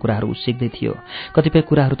 धेरै नयाँ कुराहरू ऊ सिक्दै थियो। कतिपय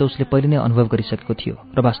कुराहरू त उसले पहिले नै अनुभव गरिसकेको थियो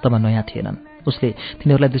र वास्तवमा नयाँ थिएनन्। उसले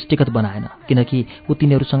तिनीहरूलाई दृष्टिगत बनाएन, किनकि ऊ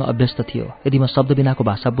तिनीहरूसँग अभ्यस्त थियो। यदि म शब्द बिनाको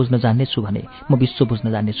भाषा बुझ्न जान्नेछु भने म विश्व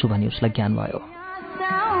बुझ्न जान्नेछु भनी उसलाई ज्ञान भयो।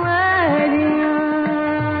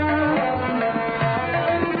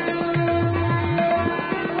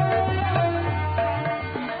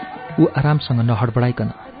 ऊ आरामसँग नहडबडाइकन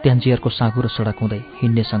ट्यान्जियरको साँगुरो सडक हुँदै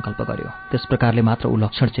हिँड्ने सङ्कल्प गर्यो। त्यस प्रकारले मात्र ऊ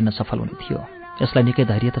लक्षण चिन्न सफल हुने थियो। यसलाई निकै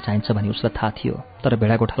धैर्यता चाहिन्छ भनी उसलाई थाहा थियो, तर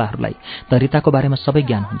भेडा गोठालाहरूलाई धैर्यताको बारेमा सबै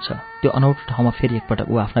ज्ञान हुन्छ। त्यो अनौठो ठाउँमा फेरि एकपटक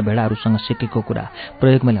ऊ आफ्ना भेडाहरूसँग सिकेको कुरा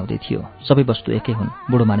प्रयोगमा ल्याउँदै थियो। सबै वस्तु एकै हुन्,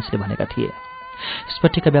 बुढो मानिसले भनेका थिए।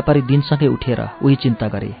 स्पटिका व्यापारी दिनसँगै उठेर उही चिन्ता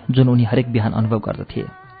गरे जुन उनी हरेक बिहान अनुभव गर्दथे।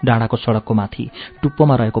 डाँडाको सडकको माथि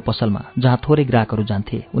टुप्पोमा रहेको पसलमा जहाँ थोरै ग्राहकहरू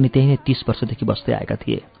जान्थे, उनी त्यही नै 30 वर्षदेखि बस्दै आएका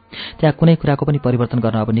थिए। त्यहाँ कुनै कुराको पनि परिवर्तन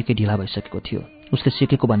गर्न अब निकै ढिला भइसकेको थियो। उसले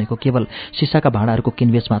सिकेको भनेको केवल सिसाका भाँडाहरूको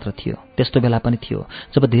किनबेच मात्र थियो। त्यस्तो बेला पनि थियो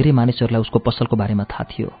जब धेरै मानिसहरूलाई उसको पसलको बारेमा थाहा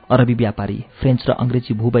थियो। अरबी व्यापारी, फ्रेन्च र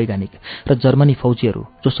अङ्ग्रेजी भूवैज्ञानिक र जर्मनी फौजीहरू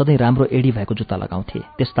जो सधैँ राम्रो एडी भएको जुत्ता लगाउँथे,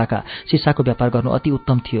 त्यस्ताका सिसाको व्यापार गर्नु अति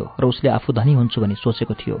उत्तम थियो र उसले आफू धनी हुन्छु भनी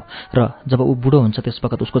सोचेको थियो। र जब ऊ बुढो हुन्छ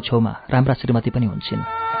त्यसवखत उसको छेउमा राम्रा श्रीमती पनि हुन्छन्।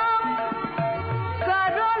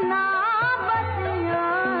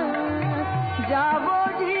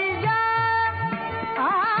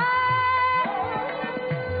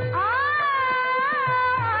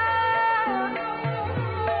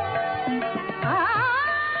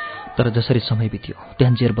 तर जसरी समय बित्यो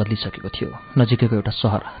ट्यान्जियर बदलिसकेको थियो। नजिकैको एउटा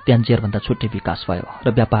सहर ट्यान्जियरभन्दा छुट्टै विकास भयो र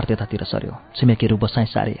व्यापार त्यतातिर सर्यो। छिमेकीहरू बसाइँ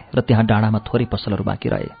सारे र त्यहाँ डाँडामा थोरै पसलहरू बाँकी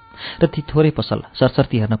रहे र ती थोरै पसल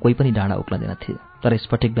सरसर्ती हेर्न कोही पनि डाँडा उक्लँदैनथे। तर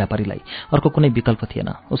स्फटिक व्यापारीलाई अर्को कुनै विकल्प थिएन।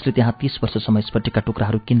 उसले त्यहाँ 30 वर्षसम्म स्फटिकका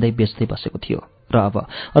टुक्राहरू किन्दै बेच्दै बसेको थियो र अब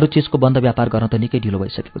अरू चिजको बन्द व्यापार गर्न त निकै ढिलो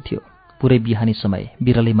भइसकेको थियो। पुरै बिहानी समय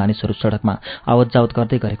बिरलै मानिसहरू सडकमा आवत जावत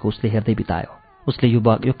गर्दै गरेको उसले हेर्दै बितायो। उसले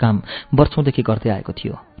यो काम वर्षौंदेखि गर्दै आएको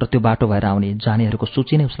थियो र त्यो बाटो भएर आउने जानेहरूको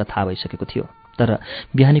सूची नै उसलाई थाहा भइसकेको थियो। तर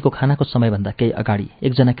बिहानीको खानाको समयभन्दा केही अगाडि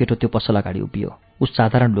एकजना केटो त्यो पसल अगाडि उभियो। ऊ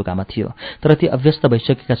साधारण लुगामा थियो, तर ती अभ्यस्त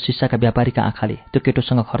भइसकेका सिसाका व्यापारीका आँखाले त्यो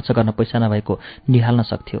केटोसँग खर्च गर्न पैसा नभएको निहाल्न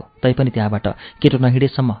सक्थ्यो। तैपनि त्यहाँबाट केटो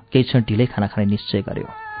नहिँडेसम्म केही क्षण ढिलै खाना खाने निश्चय गर्यो।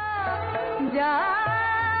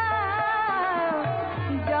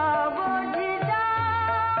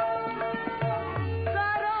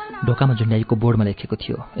 ढोकामा झुन्ड्याइएको बोर्डमा लेखेको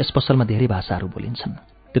थियो, यस पसलमा धेरै भाषाहरू बोलिन्छन्।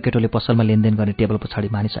 त्यो केटोले पसलमा लेनदेन गर्ने टेबल पछाडि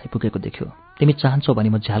मानिस आइपुगेको देख्यो। तिमी चाहन्छौ भने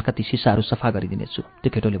म झ्यालका ती सिसाहरू सफा गरिदिनेछु, त्यो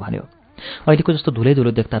केटोले भन्यो। अहिलेको जस्तो धुलै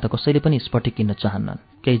धुलो देख्दा त कसैले पनि स्फटिक किन्न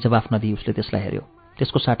चाहन्नन्। केही जवाफ नदिई उसले त्यसलाई हेऱ्यो।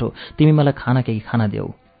 त्यसको साटो तिमी मलाई केही खाना देऊ।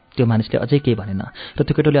 त्यो मानिसले अझै केही भनेन र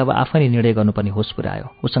त्यो केटोले अब आफैले निर्णय गर्नुपर्ने होस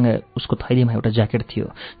पुर्यायो। उसँग उसको थैलीमा एउटा ज्याकेट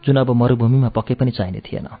थियो जुन अब मरुभूमिमा पक्कै पनि चाहिने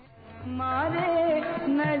थिएन।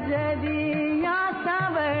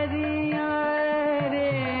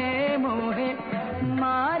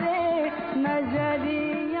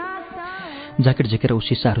 ज्याकेट झिकेर ऊ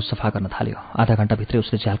सिसाहरू सफा गर्न थाल्यो। आधा घण्टाभित्रै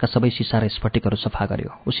उसले झ्यालका सबै सिसा र स्फटिकहरू सफा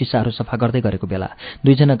गर्यो। ऊ सिसाहरू सफा गर्दै गरेको बेला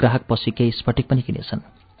 2 जना ग्राहक पछि केही स्फटिक पनि किनेछन्।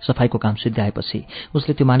 सफाईको काम सिद्ध्याएपछि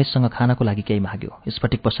उसले त्यो मानिससँग खानाको लागि केही माग्यो।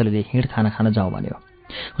 स्फटिक पसलेले हिँड खाना खान जाउँ भन्यो।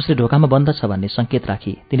 उसले ढोकामा बन्द छ भन्ने संकेत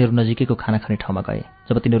राखी तिनीहरू नजिकैको खाना खाने ठाउँमा गए।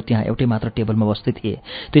 जब तिनीहरू त्यहाँ एउटै मात्र टेबलमा बस्दै थिए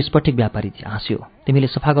त्यो स्फटिक व्यापारी हाँस्यो। तिमीले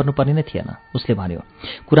सफा गर्नुपर्ने नै थिएन, उसले भन्यो।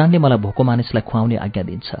 कुरानले मलाई भोको मानिसलाई खुवाउने आज्ञा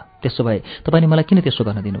दिन्छ। त्यसो भए तपाईले मलाई किन त्यसो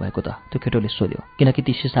गर्न दिनुभएको त? त्यो केटोले सोध्यो। किनकि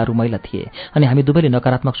ती सिसाहरू मैला थिए अनि हामी दुवैले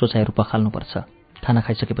नकारात्मक सोचाइहरू पखाल्नुपर्छ। खाना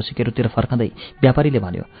खाइसकेपछि केटोतिर फर्कँदै व्यापारीले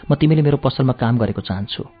भन्यो, म तिमीले मेरो पसलमा काम गरेको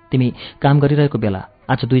चाहन्छु। तिमी काम गरिरहेको बेला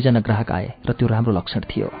आज 2 जना ग्राहक आए र त्यो राम्रो लक्षण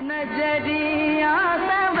थियो।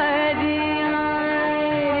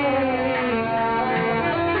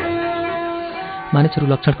 मानिसहरू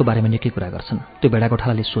लक्षणको बारेमा निकै कुरा गर्छन्, त्यो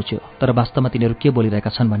भेडागोठालाले सोच्यो, तर वास्तवमा तिनीहरू के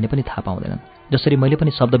बोलिरहेका छन् भन्ने पनि थाहा पाउँदैनन्। जसरी मैले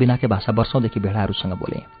पनि शब्द बिनाकै भाषा वर्षौंदेखि भेडाहरूसँग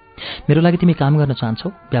बोलेँ। मेरो लागि तिमी काम गर्न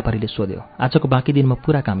चाहन्छौ? व्यापारीले सोध्यो। आजको बाँकी दिन म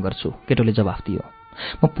पूरा काम गर्छु, केटोले जवाफ दियो।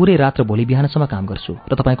 म पूरै रात र भोलि बिहानसम्म काम गर्छु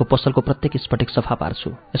र तपाईँको पसलको प्रत्येक स्फटिक सफा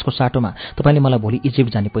पार्छु। यसको साटोमा तपाईँले मलाई भोलि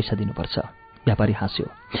इजिप्ट जाने पैसा दिनुपर्छ। व्यापारी हाँस्यो।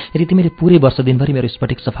 यदि तिमीले पूरै वर्ष दिनभरि मेरो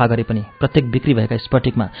स्फटिक सफा गरे पनि, प्रत्येक बिक्री भएका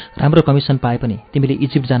स्फटिकमा राम्रो कमिसन पाए पनि तिमीले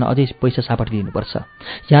इजिप्ट जान अझै पैसा सापटी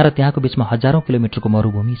दिनुपर्छ। यहाँ र त्यहाँको बीचमा हजारौं किलोमिटरको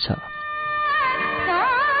मरुभूमि छ।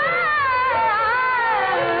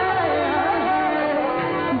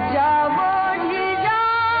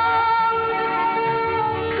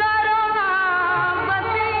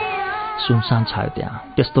 सुनसान छायो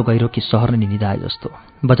त्यहाँ, त्यस्तो गहिरो कि सहर नै निदाए जस्तो।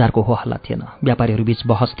 बजारको हो हल्ला थिएन, व्यापारीहरू बीच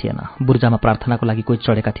बहस थिएन, बुर्जामा प्रार्थनाको लागि कोही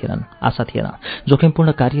चढेका थिएनन्, आशा थिएन,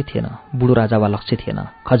 जोखिमपूर्ण कार्य थिएन, बुढो राजा वा लक्ष्य थिएन,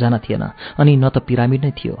 खजाना थिएन, अनि न त पिरामिड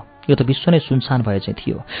नै थियो। यो त विश्व नै सुनसान भए चाहिँ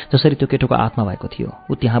थियो, जसरी त्यो केटोको आत्मा भएको थियो।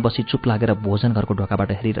 ऊ त्यहाँ बसी चुप लागेर भोजन घरको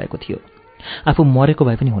ढोकाबाट हेरिरहेको थियो। आफू मरेको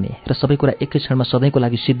भए पनि हुने र सबै कुरा एकै क्षणमा सधैँको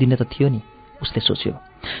लागि सिद्धिने त थियो नि, उसले सोच्यो।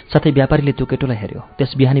 साथै व्यापारीले त्यो केटोलाई हेर्यो।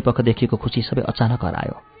 त्यस बिहानी पख देखिएको खुसी सबै अचानक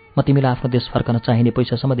हरायो। म तिमीलाई आफ्नो देश फर्कन चाहिने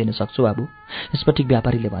पैसासम्म दिन सक्छु बाबु, स्फटिक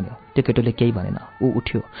व्यापारीले भन्यो। त्यो केटोले केही भनेन। ऊ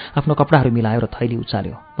उठ्यो, आफ्नो कपडाहरू मिलायो र थैली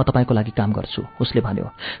उचाल्यो। म तपाईँको लागि काम गर्छु, उसले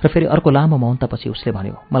भन्यो। र फेरि अर्को लामो मौनतापछि उसले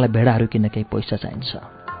भन्यो, मलाई भेडाहरू किन्न केही पैसा चाहिन्छ।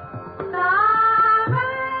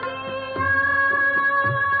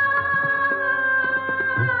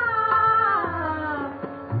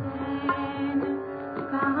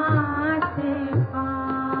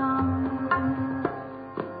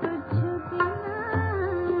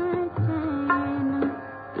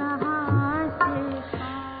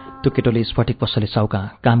 त्यो केटोले स्फटिक पसले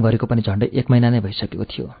साउका काम गरेको पनि झण्डै 1 महिना नै भइसकेको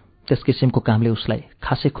थियो। त्यस किसिमको कामले उसलाई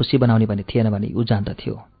खासै खुसी बनाउने भने थिएन भने ऊ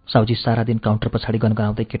जान्दथ्यो। साउजी सारा दिन काउन्टर पछाडि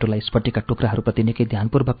गनगनाउँदै केटोलाई स्फटिकका टुक्राहरूप्रति निकै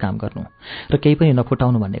ध्यानपूर्वक काम गर्नु र केही पनि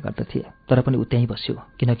नफुटाउनु भन्ने गर्दथे। तर पनि ऊ त्यहीँ बस्यो,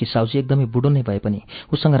 किनकि साउजी एकदमै बुढो नै भए पनि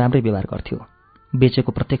उसँग राम्रै व्यवहार गर्थ्यो।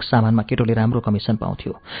 बेचेको प्रत्येक सामानमा केटोले राम्रो कमिसन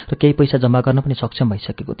पाउँथ्यो र केही पैसा जम्मा गर्न पनि सक्षम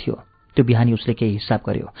भइसकेको थियो। त्यो बिहानी उसले केही हिसाब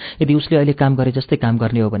गर्यो। यदि उसले अहिले काम गरे जस्तै काम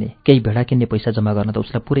गर्ने हो भने केही भेडा किन्ने पैसा जम्मा गर्न त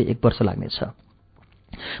उसलाई पुरै 1 वर्ष लाग्नेछ।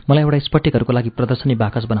 मलाई एउटा स्फटिकहरूको लागि प्रदर्शनी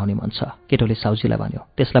बाकस बनाउने मन छ, केटोले साउजीलाई भन्यो।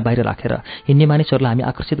 त्यसलाई बाहिर राखेर हिँड्ने मानिसहरूलाई हामी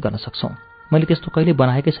आकर्षित गर्न सक्छौँ। मैले त्यस्तो कहिल्यै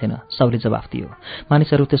बनाएकै छैन, साउले जवाफ दियो।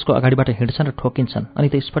 मानिसहरू त्यसको अगाडिबाट हिँड्छन् र ठोकिन्छन् अनि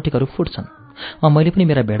त स्फटिकहरू फुट्छन्। मैले पनि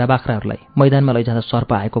मेरा भेडा बाख्राहरूलाई मैदानमा लैजाँदा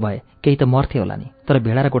सर्प आएको भए केही त मर्थे होला नि, तर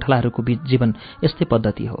भेडा र गोठालाहरूको बीच जीवन यस्तै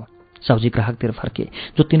पद्धति हो। साउजी ग्राहकतिर फर्के,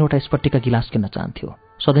 जो 3वटा स्फटिकका गिलास किन्न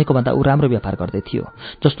चाहन्थ्यो। सधैँको भन्दा ऊ राम्रो व्यापार गर्दै थियो।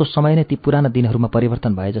 जस्तो समय नै ती पुराना दिनहरूमा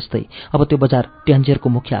परिवर्तन भए जस्तै अब त्यो बजार ट्यान्जियरको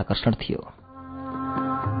मुख्य आकर्षण थियो।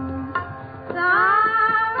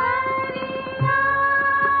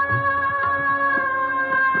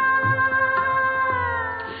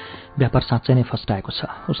 व्यापार साँच्चै नै फस्टाएको छ,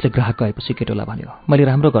 उसले ग्राहक गएपछि केटोलाई भन्यो। मैले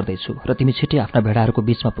राम्रो गर्दैछु र तिमी छिट्टै आफ्ना भेडाहरूको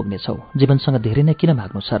बीचमा पुग्नेछौ। जीवनसँग धेरै नै किन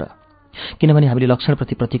भाग्नु छ र? किनभने हामीले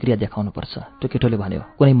लक्षणप्रति प्रतिक्रिया देखाउनुपर्छ, त्यो केटोले भन्यो,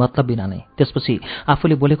 कुनै मतलब बिना नै। त्यसपछि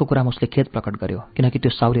आफूले बोलेको कुरामा उसले खेद प्रकट गर्यो, किनकि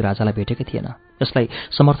त्यो साउले राजालाई भेटेकै थिएन। यसलाई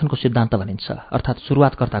समर्थनको सिद्धान्त भनिन्छ, अर्थात्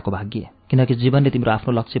सुरुवातकर्ताको भाग्य, किनकि जीवनले तिम्रो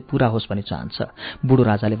आफ्नो लक्ष्य पूरा होस् भनी चाहन्छ, बुढो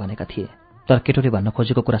राजाले भनेका थिए। तर केटोले भन्न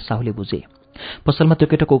खोजेको कुरा साउले बुझे। पसलमा त्यो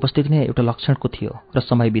केटोको उपस्थिति नै एउटा लक्षणको थियो र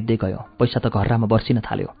समय बित्दै गयो। पैसा त घररामा बर्सिन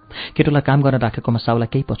थाल्यो। केटोलाई काम गर्न राखेकोमा साउलाई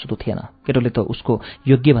केही पछुतो थिएन। केटोले त उसको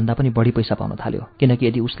योग्यभन्दा पनि बढी पैसा पाउन थाल्यो, किनकि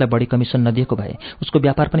यदि उसलाई बढी कमिसन नदिएको भए उसको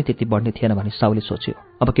व्यापार पनि त्यति बढ्ने थिएन भनी साउले सोच्यो।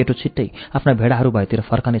 अब केटो छिट्टै आफ्ना भेडाहरू भएतिर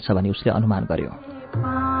फर्कनेछ भनी उसले अनुमान गर्यो।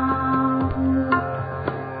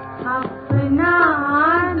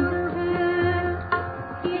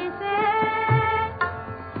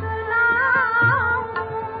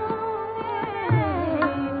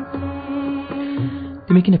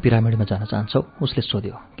 तिमी किन पिरामिडमा जान चाहन्छौ? उसले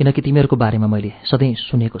सोध्यो। किनकि तिमीहरूको बारेमा मैले सधैँ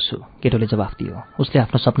सुनेको छु, केटोले जवाफ दियो। उसले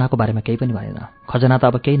आफ्नो सपनाको बारेमा केही पनि भनेन। खजना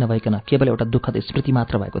त अब केही नभइकन केवल एउटा दुःखद स्मृति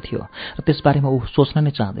मात्र भएको थियो र त्यसबारेमा ऊ सोच्न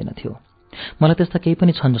नै चाहँदैन थियो। मलाई त्यस्ता केही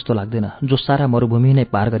पनि छन् जस्तो लाग्दैन जो सारा मरुभूमि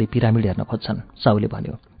नै पार गरी पिरामिड हेर्न खोज्छन्, साउले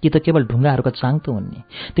भन्यो। ती त केवल ढुङ्गाहरूका चाङ त हुन् नि।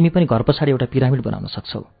 तिमी पनि घर पछाडि एउटा पिरामिड बनाउन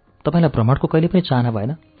सक्छौ। तपाईलाई भ्रमणको कहिले पनि चाहना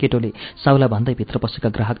भएन? केटोले साउलाई भन्दै भित्र पसेका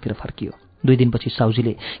ग्राहकतिर फर्कियो। 2 दिनपछि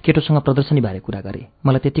साउजीले केटोसँग प्रदर्शनी बारे कुरा गरे।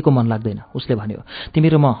 मलाई त्यतिको मन लाग्दैन, उसले भन्यो। तिमी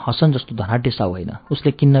र म हसन जस्तो धनाढ्य साउ होइन।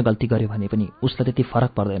 उसले किन्न गल्ती गर्यो भने पनि उसलाई त्यति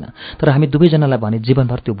फरक पर्दैन, तर हामी दुवैजनालाई भने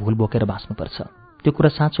जीवनभर त्यो भूल बोकेर बाँच्नुपर्छ। त्यो कुरा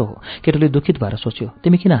साँचो हो। केटोले दुखित भएर सोच्यो,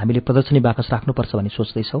 तिमी किन हामीले प्रदर्शनी बाकस राख्नुपर्छ भनी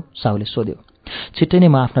सोच्दैछौ? साहुले सोध्यो। छिट्टै नै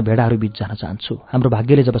म आफ्ना भेडाहरू बीच जान चाहन्छु। हाम्रो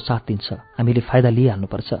भाग्यले जब साथ दिन्छ हामीले फाइदा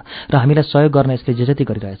लिइहाल्नुपर्छ र हामीलाई सहयोग गर्न यसले जे जति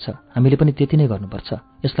गरिरहेछ हामीले पनि त्यति नै गर्नुपर्छ।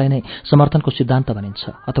 यसलाई नै समर्थनको सिद्धान्त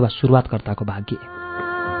भनिन्छ अथवा सुरुवातकर्ताको भाग्य।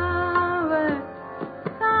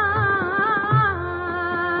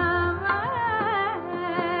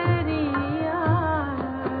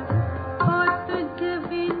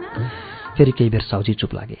 फेरि केही बेर साउजी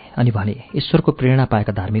चुप लागे अनि भने, ईश्वरको प्रेरणा पाएका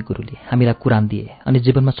धार्मिक गुरुले हामीलाई कुरान दिए अनि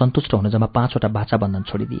जीवनमा सन्तुष्ट हुन जम्मा 5वटा बाचा बन्धन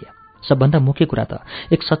छोडिदिए। सबभन्दा मुख्य कुरा त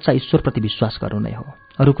एक सच्चा ईश्वरप्रति विश्वास गर्नु नै हो।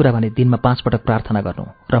 अरू कुरा भने दिनमा 5 पटक प्रार्थना गर्नु,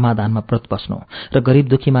 रमादानमा व्रत बस्नु र गरिब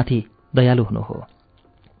दुखीमाथि दयालु हुनु हो।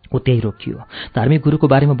 ऊ त्यही रोकियो। धार्मिक गुरुको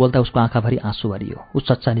बारेमा बोल्दा उसको आँखाभरि आँसु भरियो। ऊ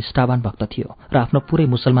सच्चा निष्ठावान भक्त थियो र आफ्नो पुरै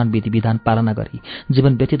मुसलमान विधि विधान पालना गरी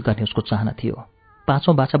जीवन व्यतीत गर्ने उसको चाहना थियो।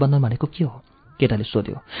 5औं बाचा बन्धन भनेको के हो? केटाले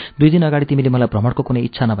सोध्यो। 2 दिन अगाडि तिमीले मलाई भ्रमणको कुनै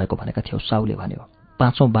इच्छा नभएको भनेका थियौ, साउले भन्यो।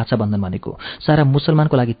 5औं बाचा बन्धन भनेको सारा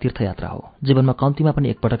मुसलमानको लागि तीर्थयात्रा हो। जीवनमा कम्तीमा पनि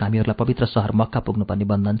एकपटक हामीहरूलाई पवित्र सहर मक्का पुग्नुपर्ने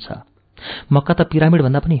बन्धन छ। मक्का त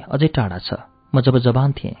पिरामिडभन्दा पनि अझै टाढा छ। म जब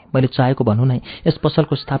जवान थिएँ मैले चाहेको भन्नु नै यस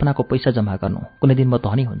पसलको स्थापनाको पैसा जम्मा गर्नु, कुनै दिन म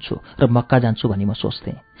धनी हुन्छु र मक्का जान्छु भनी म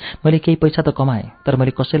सोच्थेँ। मैले केही पैसा त कमाएँ, तर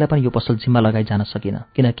मैले कसैलाई पनि यो पसल जिम्मा लगाई जान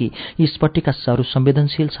सकिनँ, किनकि यी स्पट्टिका सहरहरू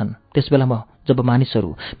संवेदनशील छन्। त्यसबेला जब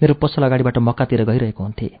मानिसहरू मेरो पसल अगाडिबाट मक्कातिर गइरहेको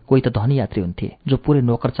हुन्थे, कोही त धनी यात्री हुन्थे जो पुरै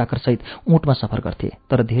नोकर चाकरसहित ऊँटमा सफर गर्थे,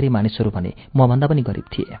 तर धेरै मानिसहरू भने मभन्दा पनि गरिब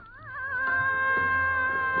थिए।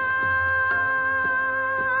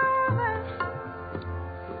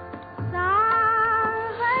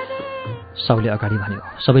 साउले अगाडि भन्यो।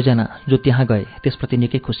 सबैजना जो त्यहाँ गए त्यसप्रति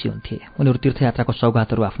निकै खुसी हुन्थे। उनीहरू तीर्थयात्राको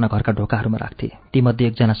सौगातहरू आफ्ना घरका ढोकाहरूमा राख्थे। तीमध्ये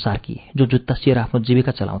एकजना सार्की जो जुत्ता सिएर आफ्नो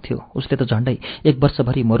जीविका चलाउँथ्यो, उसले त झण्डै 1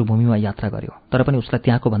 वर्षभरि मरुभूमिमा यात्रा गर्यो, तर पनि उसलाई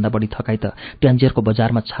त्यहाँको भन्दा बढी थकाइ त ट्यान्जियरको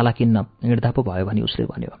बजारमा छाला किन्न हिँड्दा पो भयो भनी उसले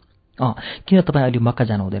भन्यो। किन तपाईँ अहिले मक्का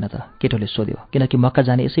जानु हुँदैन त? केटोले सोध्यो। किनकि मक्का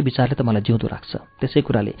जाने यसै विचारले त मलाई जिउँदो राख्छ। त्यसै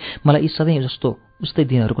कुराले मलाई यी सधैँ जस्तो उस्तै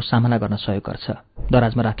दिनहरूको सामना गर्न सहयोग गर्छ।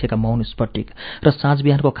 दराजमा राखिएका मौन स्फटिक र साँझ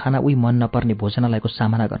बिहानको खाना उही मन नपर्ने भोजनालयको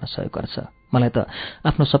सामना गर्न सहयोग गर्छ। मलाई त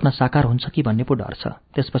आफ्नो सपना साकार हुन्छ कि भन्ने पो डर छ।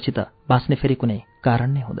 त्यसपछि त बाँच्ने फेरि कुनै कारण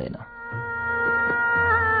नै हुँदैन।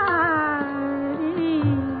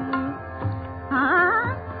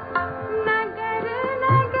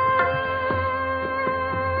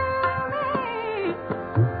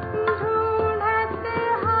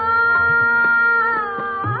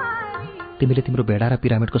 तिमीले तिम्रो भेडा र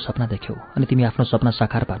पिरामिडको सपना देख्यौ अनि तिमी आफ्नो सपना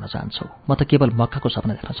साकार पार्न चाहन्छौ। म त केवल मक्काको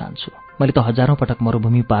सपना देख्न चाहन्छु। मैले त हजारौं पटक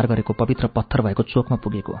मरुभूमि पार गरेको पवित्र पत्थर भएको चोकमा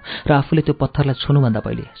पुगेको र आफूले त्यो पत्थरलाई छुनुभन्दा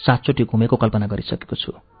पहिले 7 चोटि घुमेको कल्पना गरिसकेको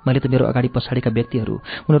छु। मैले त मेरो अगाडि पछाडिका व्यक्तिहरू,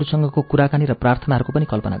 उनीहरूसँगको कुराकानी र प्रार्थनाहरूको पनि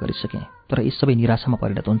कल्पना गरिसकेँ, तर यी सबै निराशामा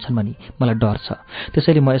परिणत हुन्छन् भनी मलाई डर छ।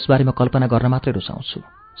 त्यसैले म यसबारेमा कल्पना गर्न मात्रै रुचाउँछु।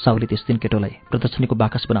 साउले त्यस दिन केटोलाई प्रदर्शनीको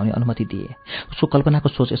बाकस बनाउने अनुमति दिए। उसको कल्पनाको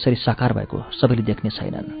सोच यसरी साकार भएको सबैले देख्ने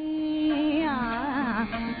छैनन्।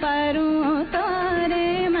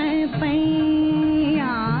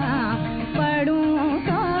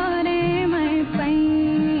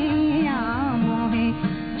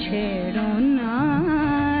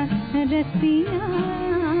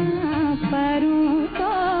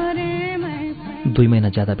 दुई महिना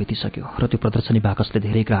ज्यादा बितिसक्यो र त्यो प्रदर्शनी बाकसले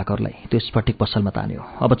धेरै ग्राहकहरूलाई त्यो स्फटिक पसलमा तान्यो।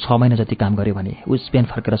 अब 6 महिना जति काम गर्यो भने ऊ स्पेन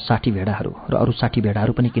फर्केर 60 भेडाहरू र अरू 60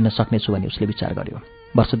 भेडाहरू पनि किन्न सक्नेछु भनी उसले विचार गर्यो।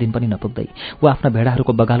 वर्ष दिन पनि नपुग्दै ऊ आफ्ना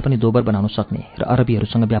भेडाहरूको बगाल पनि दोबर बनाउन सक्ने र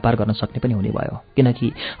अरबीहरूसँग व्यापार गर्न सक्ने पनि हुने भयो, किनकि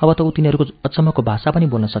अब त ऊ तिनीहरूको अचम्मको भाषा पनि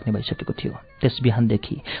बोल्न सक्ने भइसकेको थियो। त्यस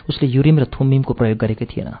बिहानदेखि उसले युरिम र थुम्मिमको प्रयोग गरेकै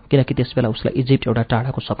थिएन, किनकि त्यसबेला उसलाई इजिप्ट एउटा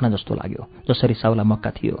टाढाको सपना जस्तो लाग्यो, जसरी साउला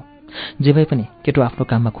मक्का थियो। जे भए पनि केटो आफ्नो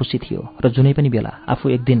काममा खुसी थियो र जुनै पनि बेला आफू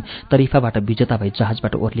एक दिन तरिफाबाट विजेता भई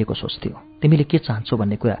जहाजबाट ओर्लिएको सोच्थ्यो। तिमीले के चाहन्छौ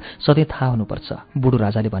भन्ने कुरा सधैँ थाहा हुनुपर्छ, बुढो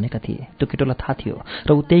राजाले भनेका थिए। त्यो केटोलाई थाहा थियो र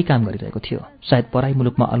ऊ त्यही काम गरिरहेको थियो। सायद पराई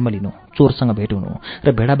मुलुकमा अल्मलिनु, चोरसँग भेट हुनु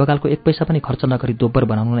र भेडा बगालको 1 पैसा पनि खर्च नगरी दोब्बर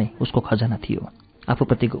बनाउनु नै उसको खजाना थियो।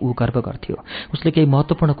 आफूप्रति ऊ गर्व गर्थ्यो। उसले केही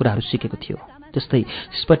महत्त्वपूर्ण कुराहरू सिकेको थियो, त्यस्तै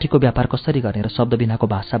स्फटिकको व्यापार कसरी गर्ने र शब्द बिनाको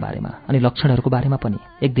भाषा बारेमा अनि लक्षणहरूको बारेमा पनि।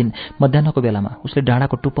 एक दिन मध्याहको बेलामा उसले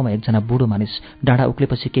डाँडाको टुप्पोमा एकजना बुढो मानिस डाँडा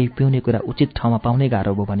उक्लेपछि केही पिउने कुरा उचित ठाउँमा पाउनै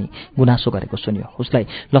गाह्रो भयो भनी गुनासो गरेको सुन्यो। उसलाई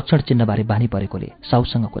लक्षण चिन्हबारे बानी परेकोले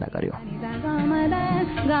साउसँग कुरा गर्यो।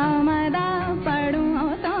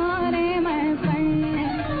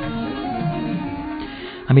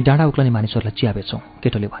 हामी डाँडा उक्लने मानिसहरूलाई चिया बेच्छौँ,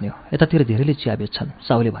 केटोले भन्यो। यतातिर धेरैले चिया बेच्छन्,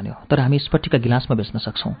 साउले भन्यो। तर हामी स्पट्टिका गिलासमा बेच्न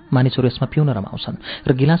सक्छौँ। मानिसहरू यसमा पिउन रमाउँछन्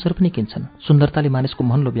र गिलासहरू पनि किन्छन्। सुन्दरताले मानिसको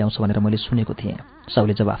मन लोभ्याउँछ भनेर मैले सुनेको थिएँ।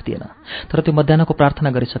 साउले जवाफ दिएन। तर त्यो मध्याह्नको प्रार्थना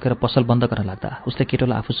गरिसकेर पसल बन्द गर्न लाग्दा उसले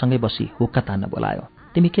केटोलाई आफूसँगै बसी हुक्का तान्न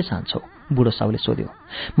बोलायो। तिमी के चाहन्छौ? बुढो साउले सोध्यो।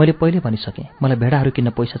 मैले पहिले भनिसकेँ, मलाई भेडाहरू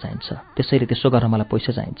किन्न पैसा चाहिन्छ, त्यसैले त्यसो गर्न मलाई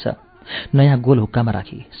पैसा चाहिन्छ। नयाँ गोल हुक्कामा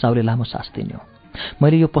राखी साउले लामो सास तिन्यो।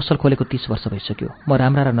 मैले यो पसल खोलेको 30 वर्ष भइसक्यो। म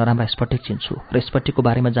राम्रा र नराम्रा स्पटिक चिन्छु र स्पटिकको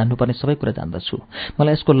बारेमा जान्नुपर्ने सबै कुरा जान्दछु।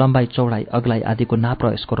 मलाई यसको लम्बाइ, चौडाइ, अग्लाइ आदिको नाप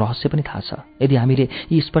र यसको रहस्य पनि थाहा छ। यदि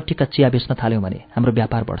हामीले यी स्पटिकका चिया बेच्न थाल्यौँ भने हाम्रो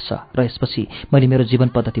व्यापार बढ्छ र यसपछि मैले मेरो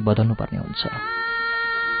जीवन पद्धति बदल्नुपर्ने हुन्छ।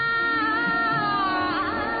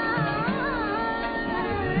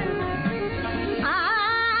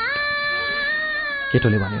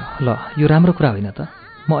 केटोले भन्यो, ल यो राम्रो कुरा होइन त?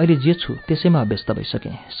 म अहिले जे छु त्यसैमा अभ्यस्त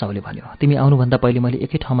भइसकेँ। साउले भन्यो, तिमी आउनुभन्दा पहिले मैले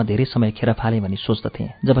एकै ठाउँमा धेरै समय खेर फालेँ भनी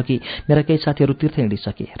सोच्दथेँ, जबकि मेरा केही साथीहरू तीर्थ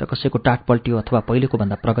हिँडिसके र कसैको टाट पल्टियो अथवा पहिलेको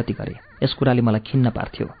भन्दा प्रगति गरे। यस कुराले मलाई खिन्न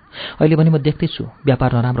पार्थ्यो। अहिले भने म देख्दैछु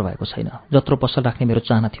व्यापार नराम्रो भएको छैन। जत्रो पसल राख्ने मेरो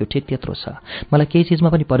चाहना थियो ठिक त्यत्रो छ। मलाई केही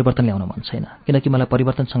चिजमा पनि परिवर्तन ल्याउन मन छैन, किनकि मलाई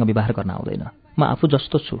परिवर्तनसँग व्यवहार गर्न आउँदैन। म आफू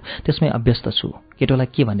जस्तो छु त्यसमै अभ्यस्त छु। केटोलाई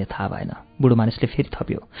के भन्ने थाहा भएन। बुढो मानिसले फेरि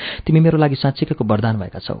थप्यो, तिमी मेरो लागि साँच्चीकैको वरदान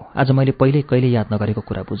भएका छौ। आज मैले कहिले याद नगरेको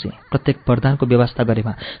कुरा बुझेँ। प्रत्येक वरदानको व्यवस्था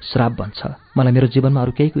गरेमा श्राप बन्छ। मलाई मेरो जीवनमा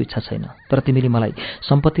अरू केहीको इच्छा छैन, तर तिमीले मलाई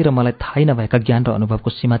सम्पत्ति र मलाई थाहै नभएका ज्ञान र अनुभवको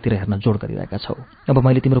सीमातिर हेर्न जोड गरिरहेका छौ। अब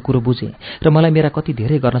मैले तिम्रो कुरो बुझेँ र मलाई मेरा कति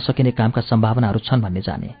धेरै गर्न सकिने कामका सम्भावनाहरू छन् भन्ने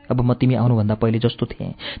जाने। अब म तिमी आउनुभन्दा पहिले जस्तो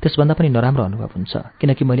थिएँ त्यसभन्दा पनि नराम्रो अनुभव हुन्छ,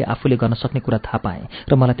 किनकि मैले आफूले गर्न सक्ने कुरा थाहा पाएँ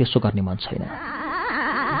र मलाई त्यसो गर्ने मन छैन।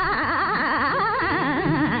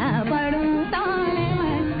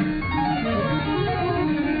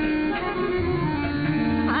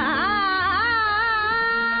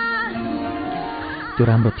 त्यो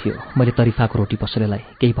राम्रो थियो। मैले तरिफाको रोटी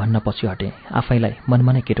पसलेलाई केही भन्न पछि हटेँ। आफैलाई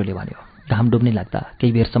मनमा नै केटोले भन्यो। घाम डुब्ने लाग्दा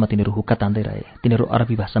केही बेरसम्म तिनीहरू हुक्का तान्दै रहे। तिनीहरू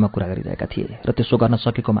अरबी भाषामा कुरा गरिरहेका थिए र त्यसो गर्न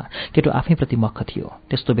सकेकोमा केटो आफैप्रति मक्ख थियो।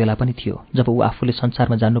 त्यस्तो बेला पनि थियो जब ऊ आफूले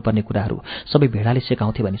संसारमा जान्नुपर्ने कुराहरू सबै भेडाले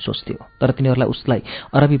सिकाउँथे भनी सोच्थ्यो, तर तिनीहरूलाई उसलाई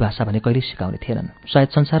अरबी भाषा भने कहिल्यै सिकाउने थिएनन्।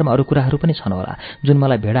 सायद संसारमा अरू कुराहरू पनि छन् होला जुन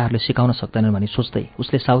मलाई भेडाहरूले सिकाउन सक्दैनन् भनी सोच्दै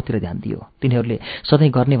उसले साउतिर ध्यान दियो। तिनीहरूले सधैँ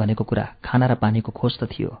गर्ने भनेको कुरा खाना र पानीको खोज त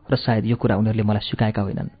थियो र सायद यो कुरा उनीहरूले मलाई सिकाएका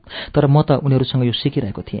होइनन्, तर म त उनीहरूसँग यो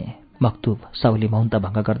सिकिरहेको थिएँ। मक्तुब, साउले मौनता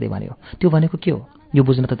भङ्ग गर्दै भन्यो। त्यो भनेको के हो? यो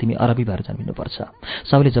बुझ्न त तिमी अरबी भएर जन्मिनुपर्छ।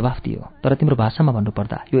 साउले जवाफ दियो, तर तिम्रो भाषामा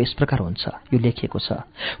भन्नुपर्दा यो यस प्रकार हुन्छ, यो लेखिएको छ।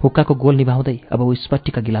 हुक्काको गोल निभाउँदै अब ऊ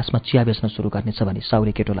स्पट्टिका गिलासमा चिया बेच्न सुरु गर्नेछ भनी साउले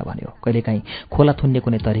केटोलाई भन्यो। कहिलेकाहीँ खोला थुन्ने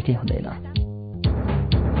कुनै तरिकै हुँदैन।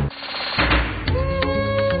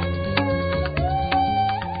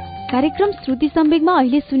 कार्यक्रम श्रुति सम्वेकमा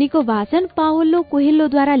अहिले सुनेको वाचन पाओलो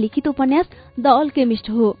कोहेल्लोद्वारा लिखित उपन्यास द अल्केमिस्ट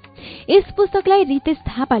हो। यस पुस्तकलाई रितेश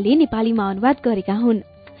थापाले नेपालीमा अनुवाद गरेका हुन्।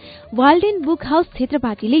 वाल्डेन बुक हाउस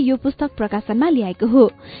क्षेत्रपाटीले यो पुस्तक प्रकाशनमा ल्याएको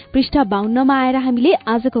हो। पृष्ठ 52मा आएर हामीले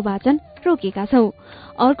आजको वाचन रोकेका छौं।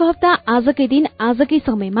 अर्को हप्ता आजकै दिन आजकै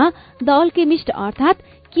समयमा द अल्केमिस्ट अर्थात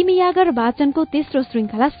किमियागर वाचनको तेस्रो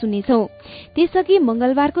श्रृंखला सुन्नेछौं। त्यसअघि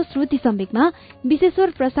मंगलबारको श्रुति सम्वेकमा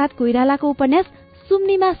विश्वेश्वर प्रसाद कोइरालाको उपन्यास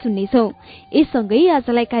सुम्निमा सुन्नेछौं। यससँगै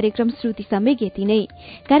आजलाई कार्यक्रम श्रुति सम्वेक यति नै।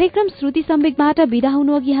 कार्यक्रम श्रुति सम्वेकबाट बिदा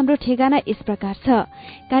हुनु अघि हाम्रो ठेगाना यस प्रकार छ।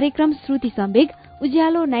 कार्यक्रम श्रुति सम्वेक,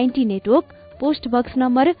 उज्यालो 90 network, post box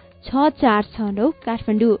number 6469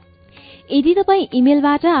 Kathmandu. यदि तपाई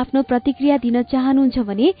इमेलबाट आफ्नो प्रतिक्रिया दिन चाहनुहुन्छ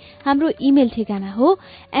भने हाम्रो इमेल ठेगाना हो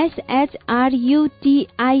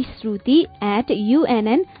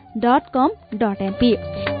shruti@unn.com.mp।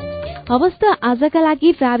 हवस् त आजका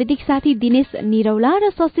लागि प्राविधिक साथी दिनेश निरौला र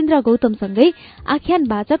सशिन्द्र गौतमसँगै आख्यान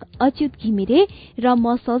वाचक अच्युत घिमिरे र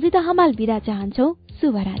म सजिता हमाल बिदा चाहन्छौ।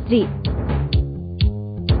 शुभरात्रि।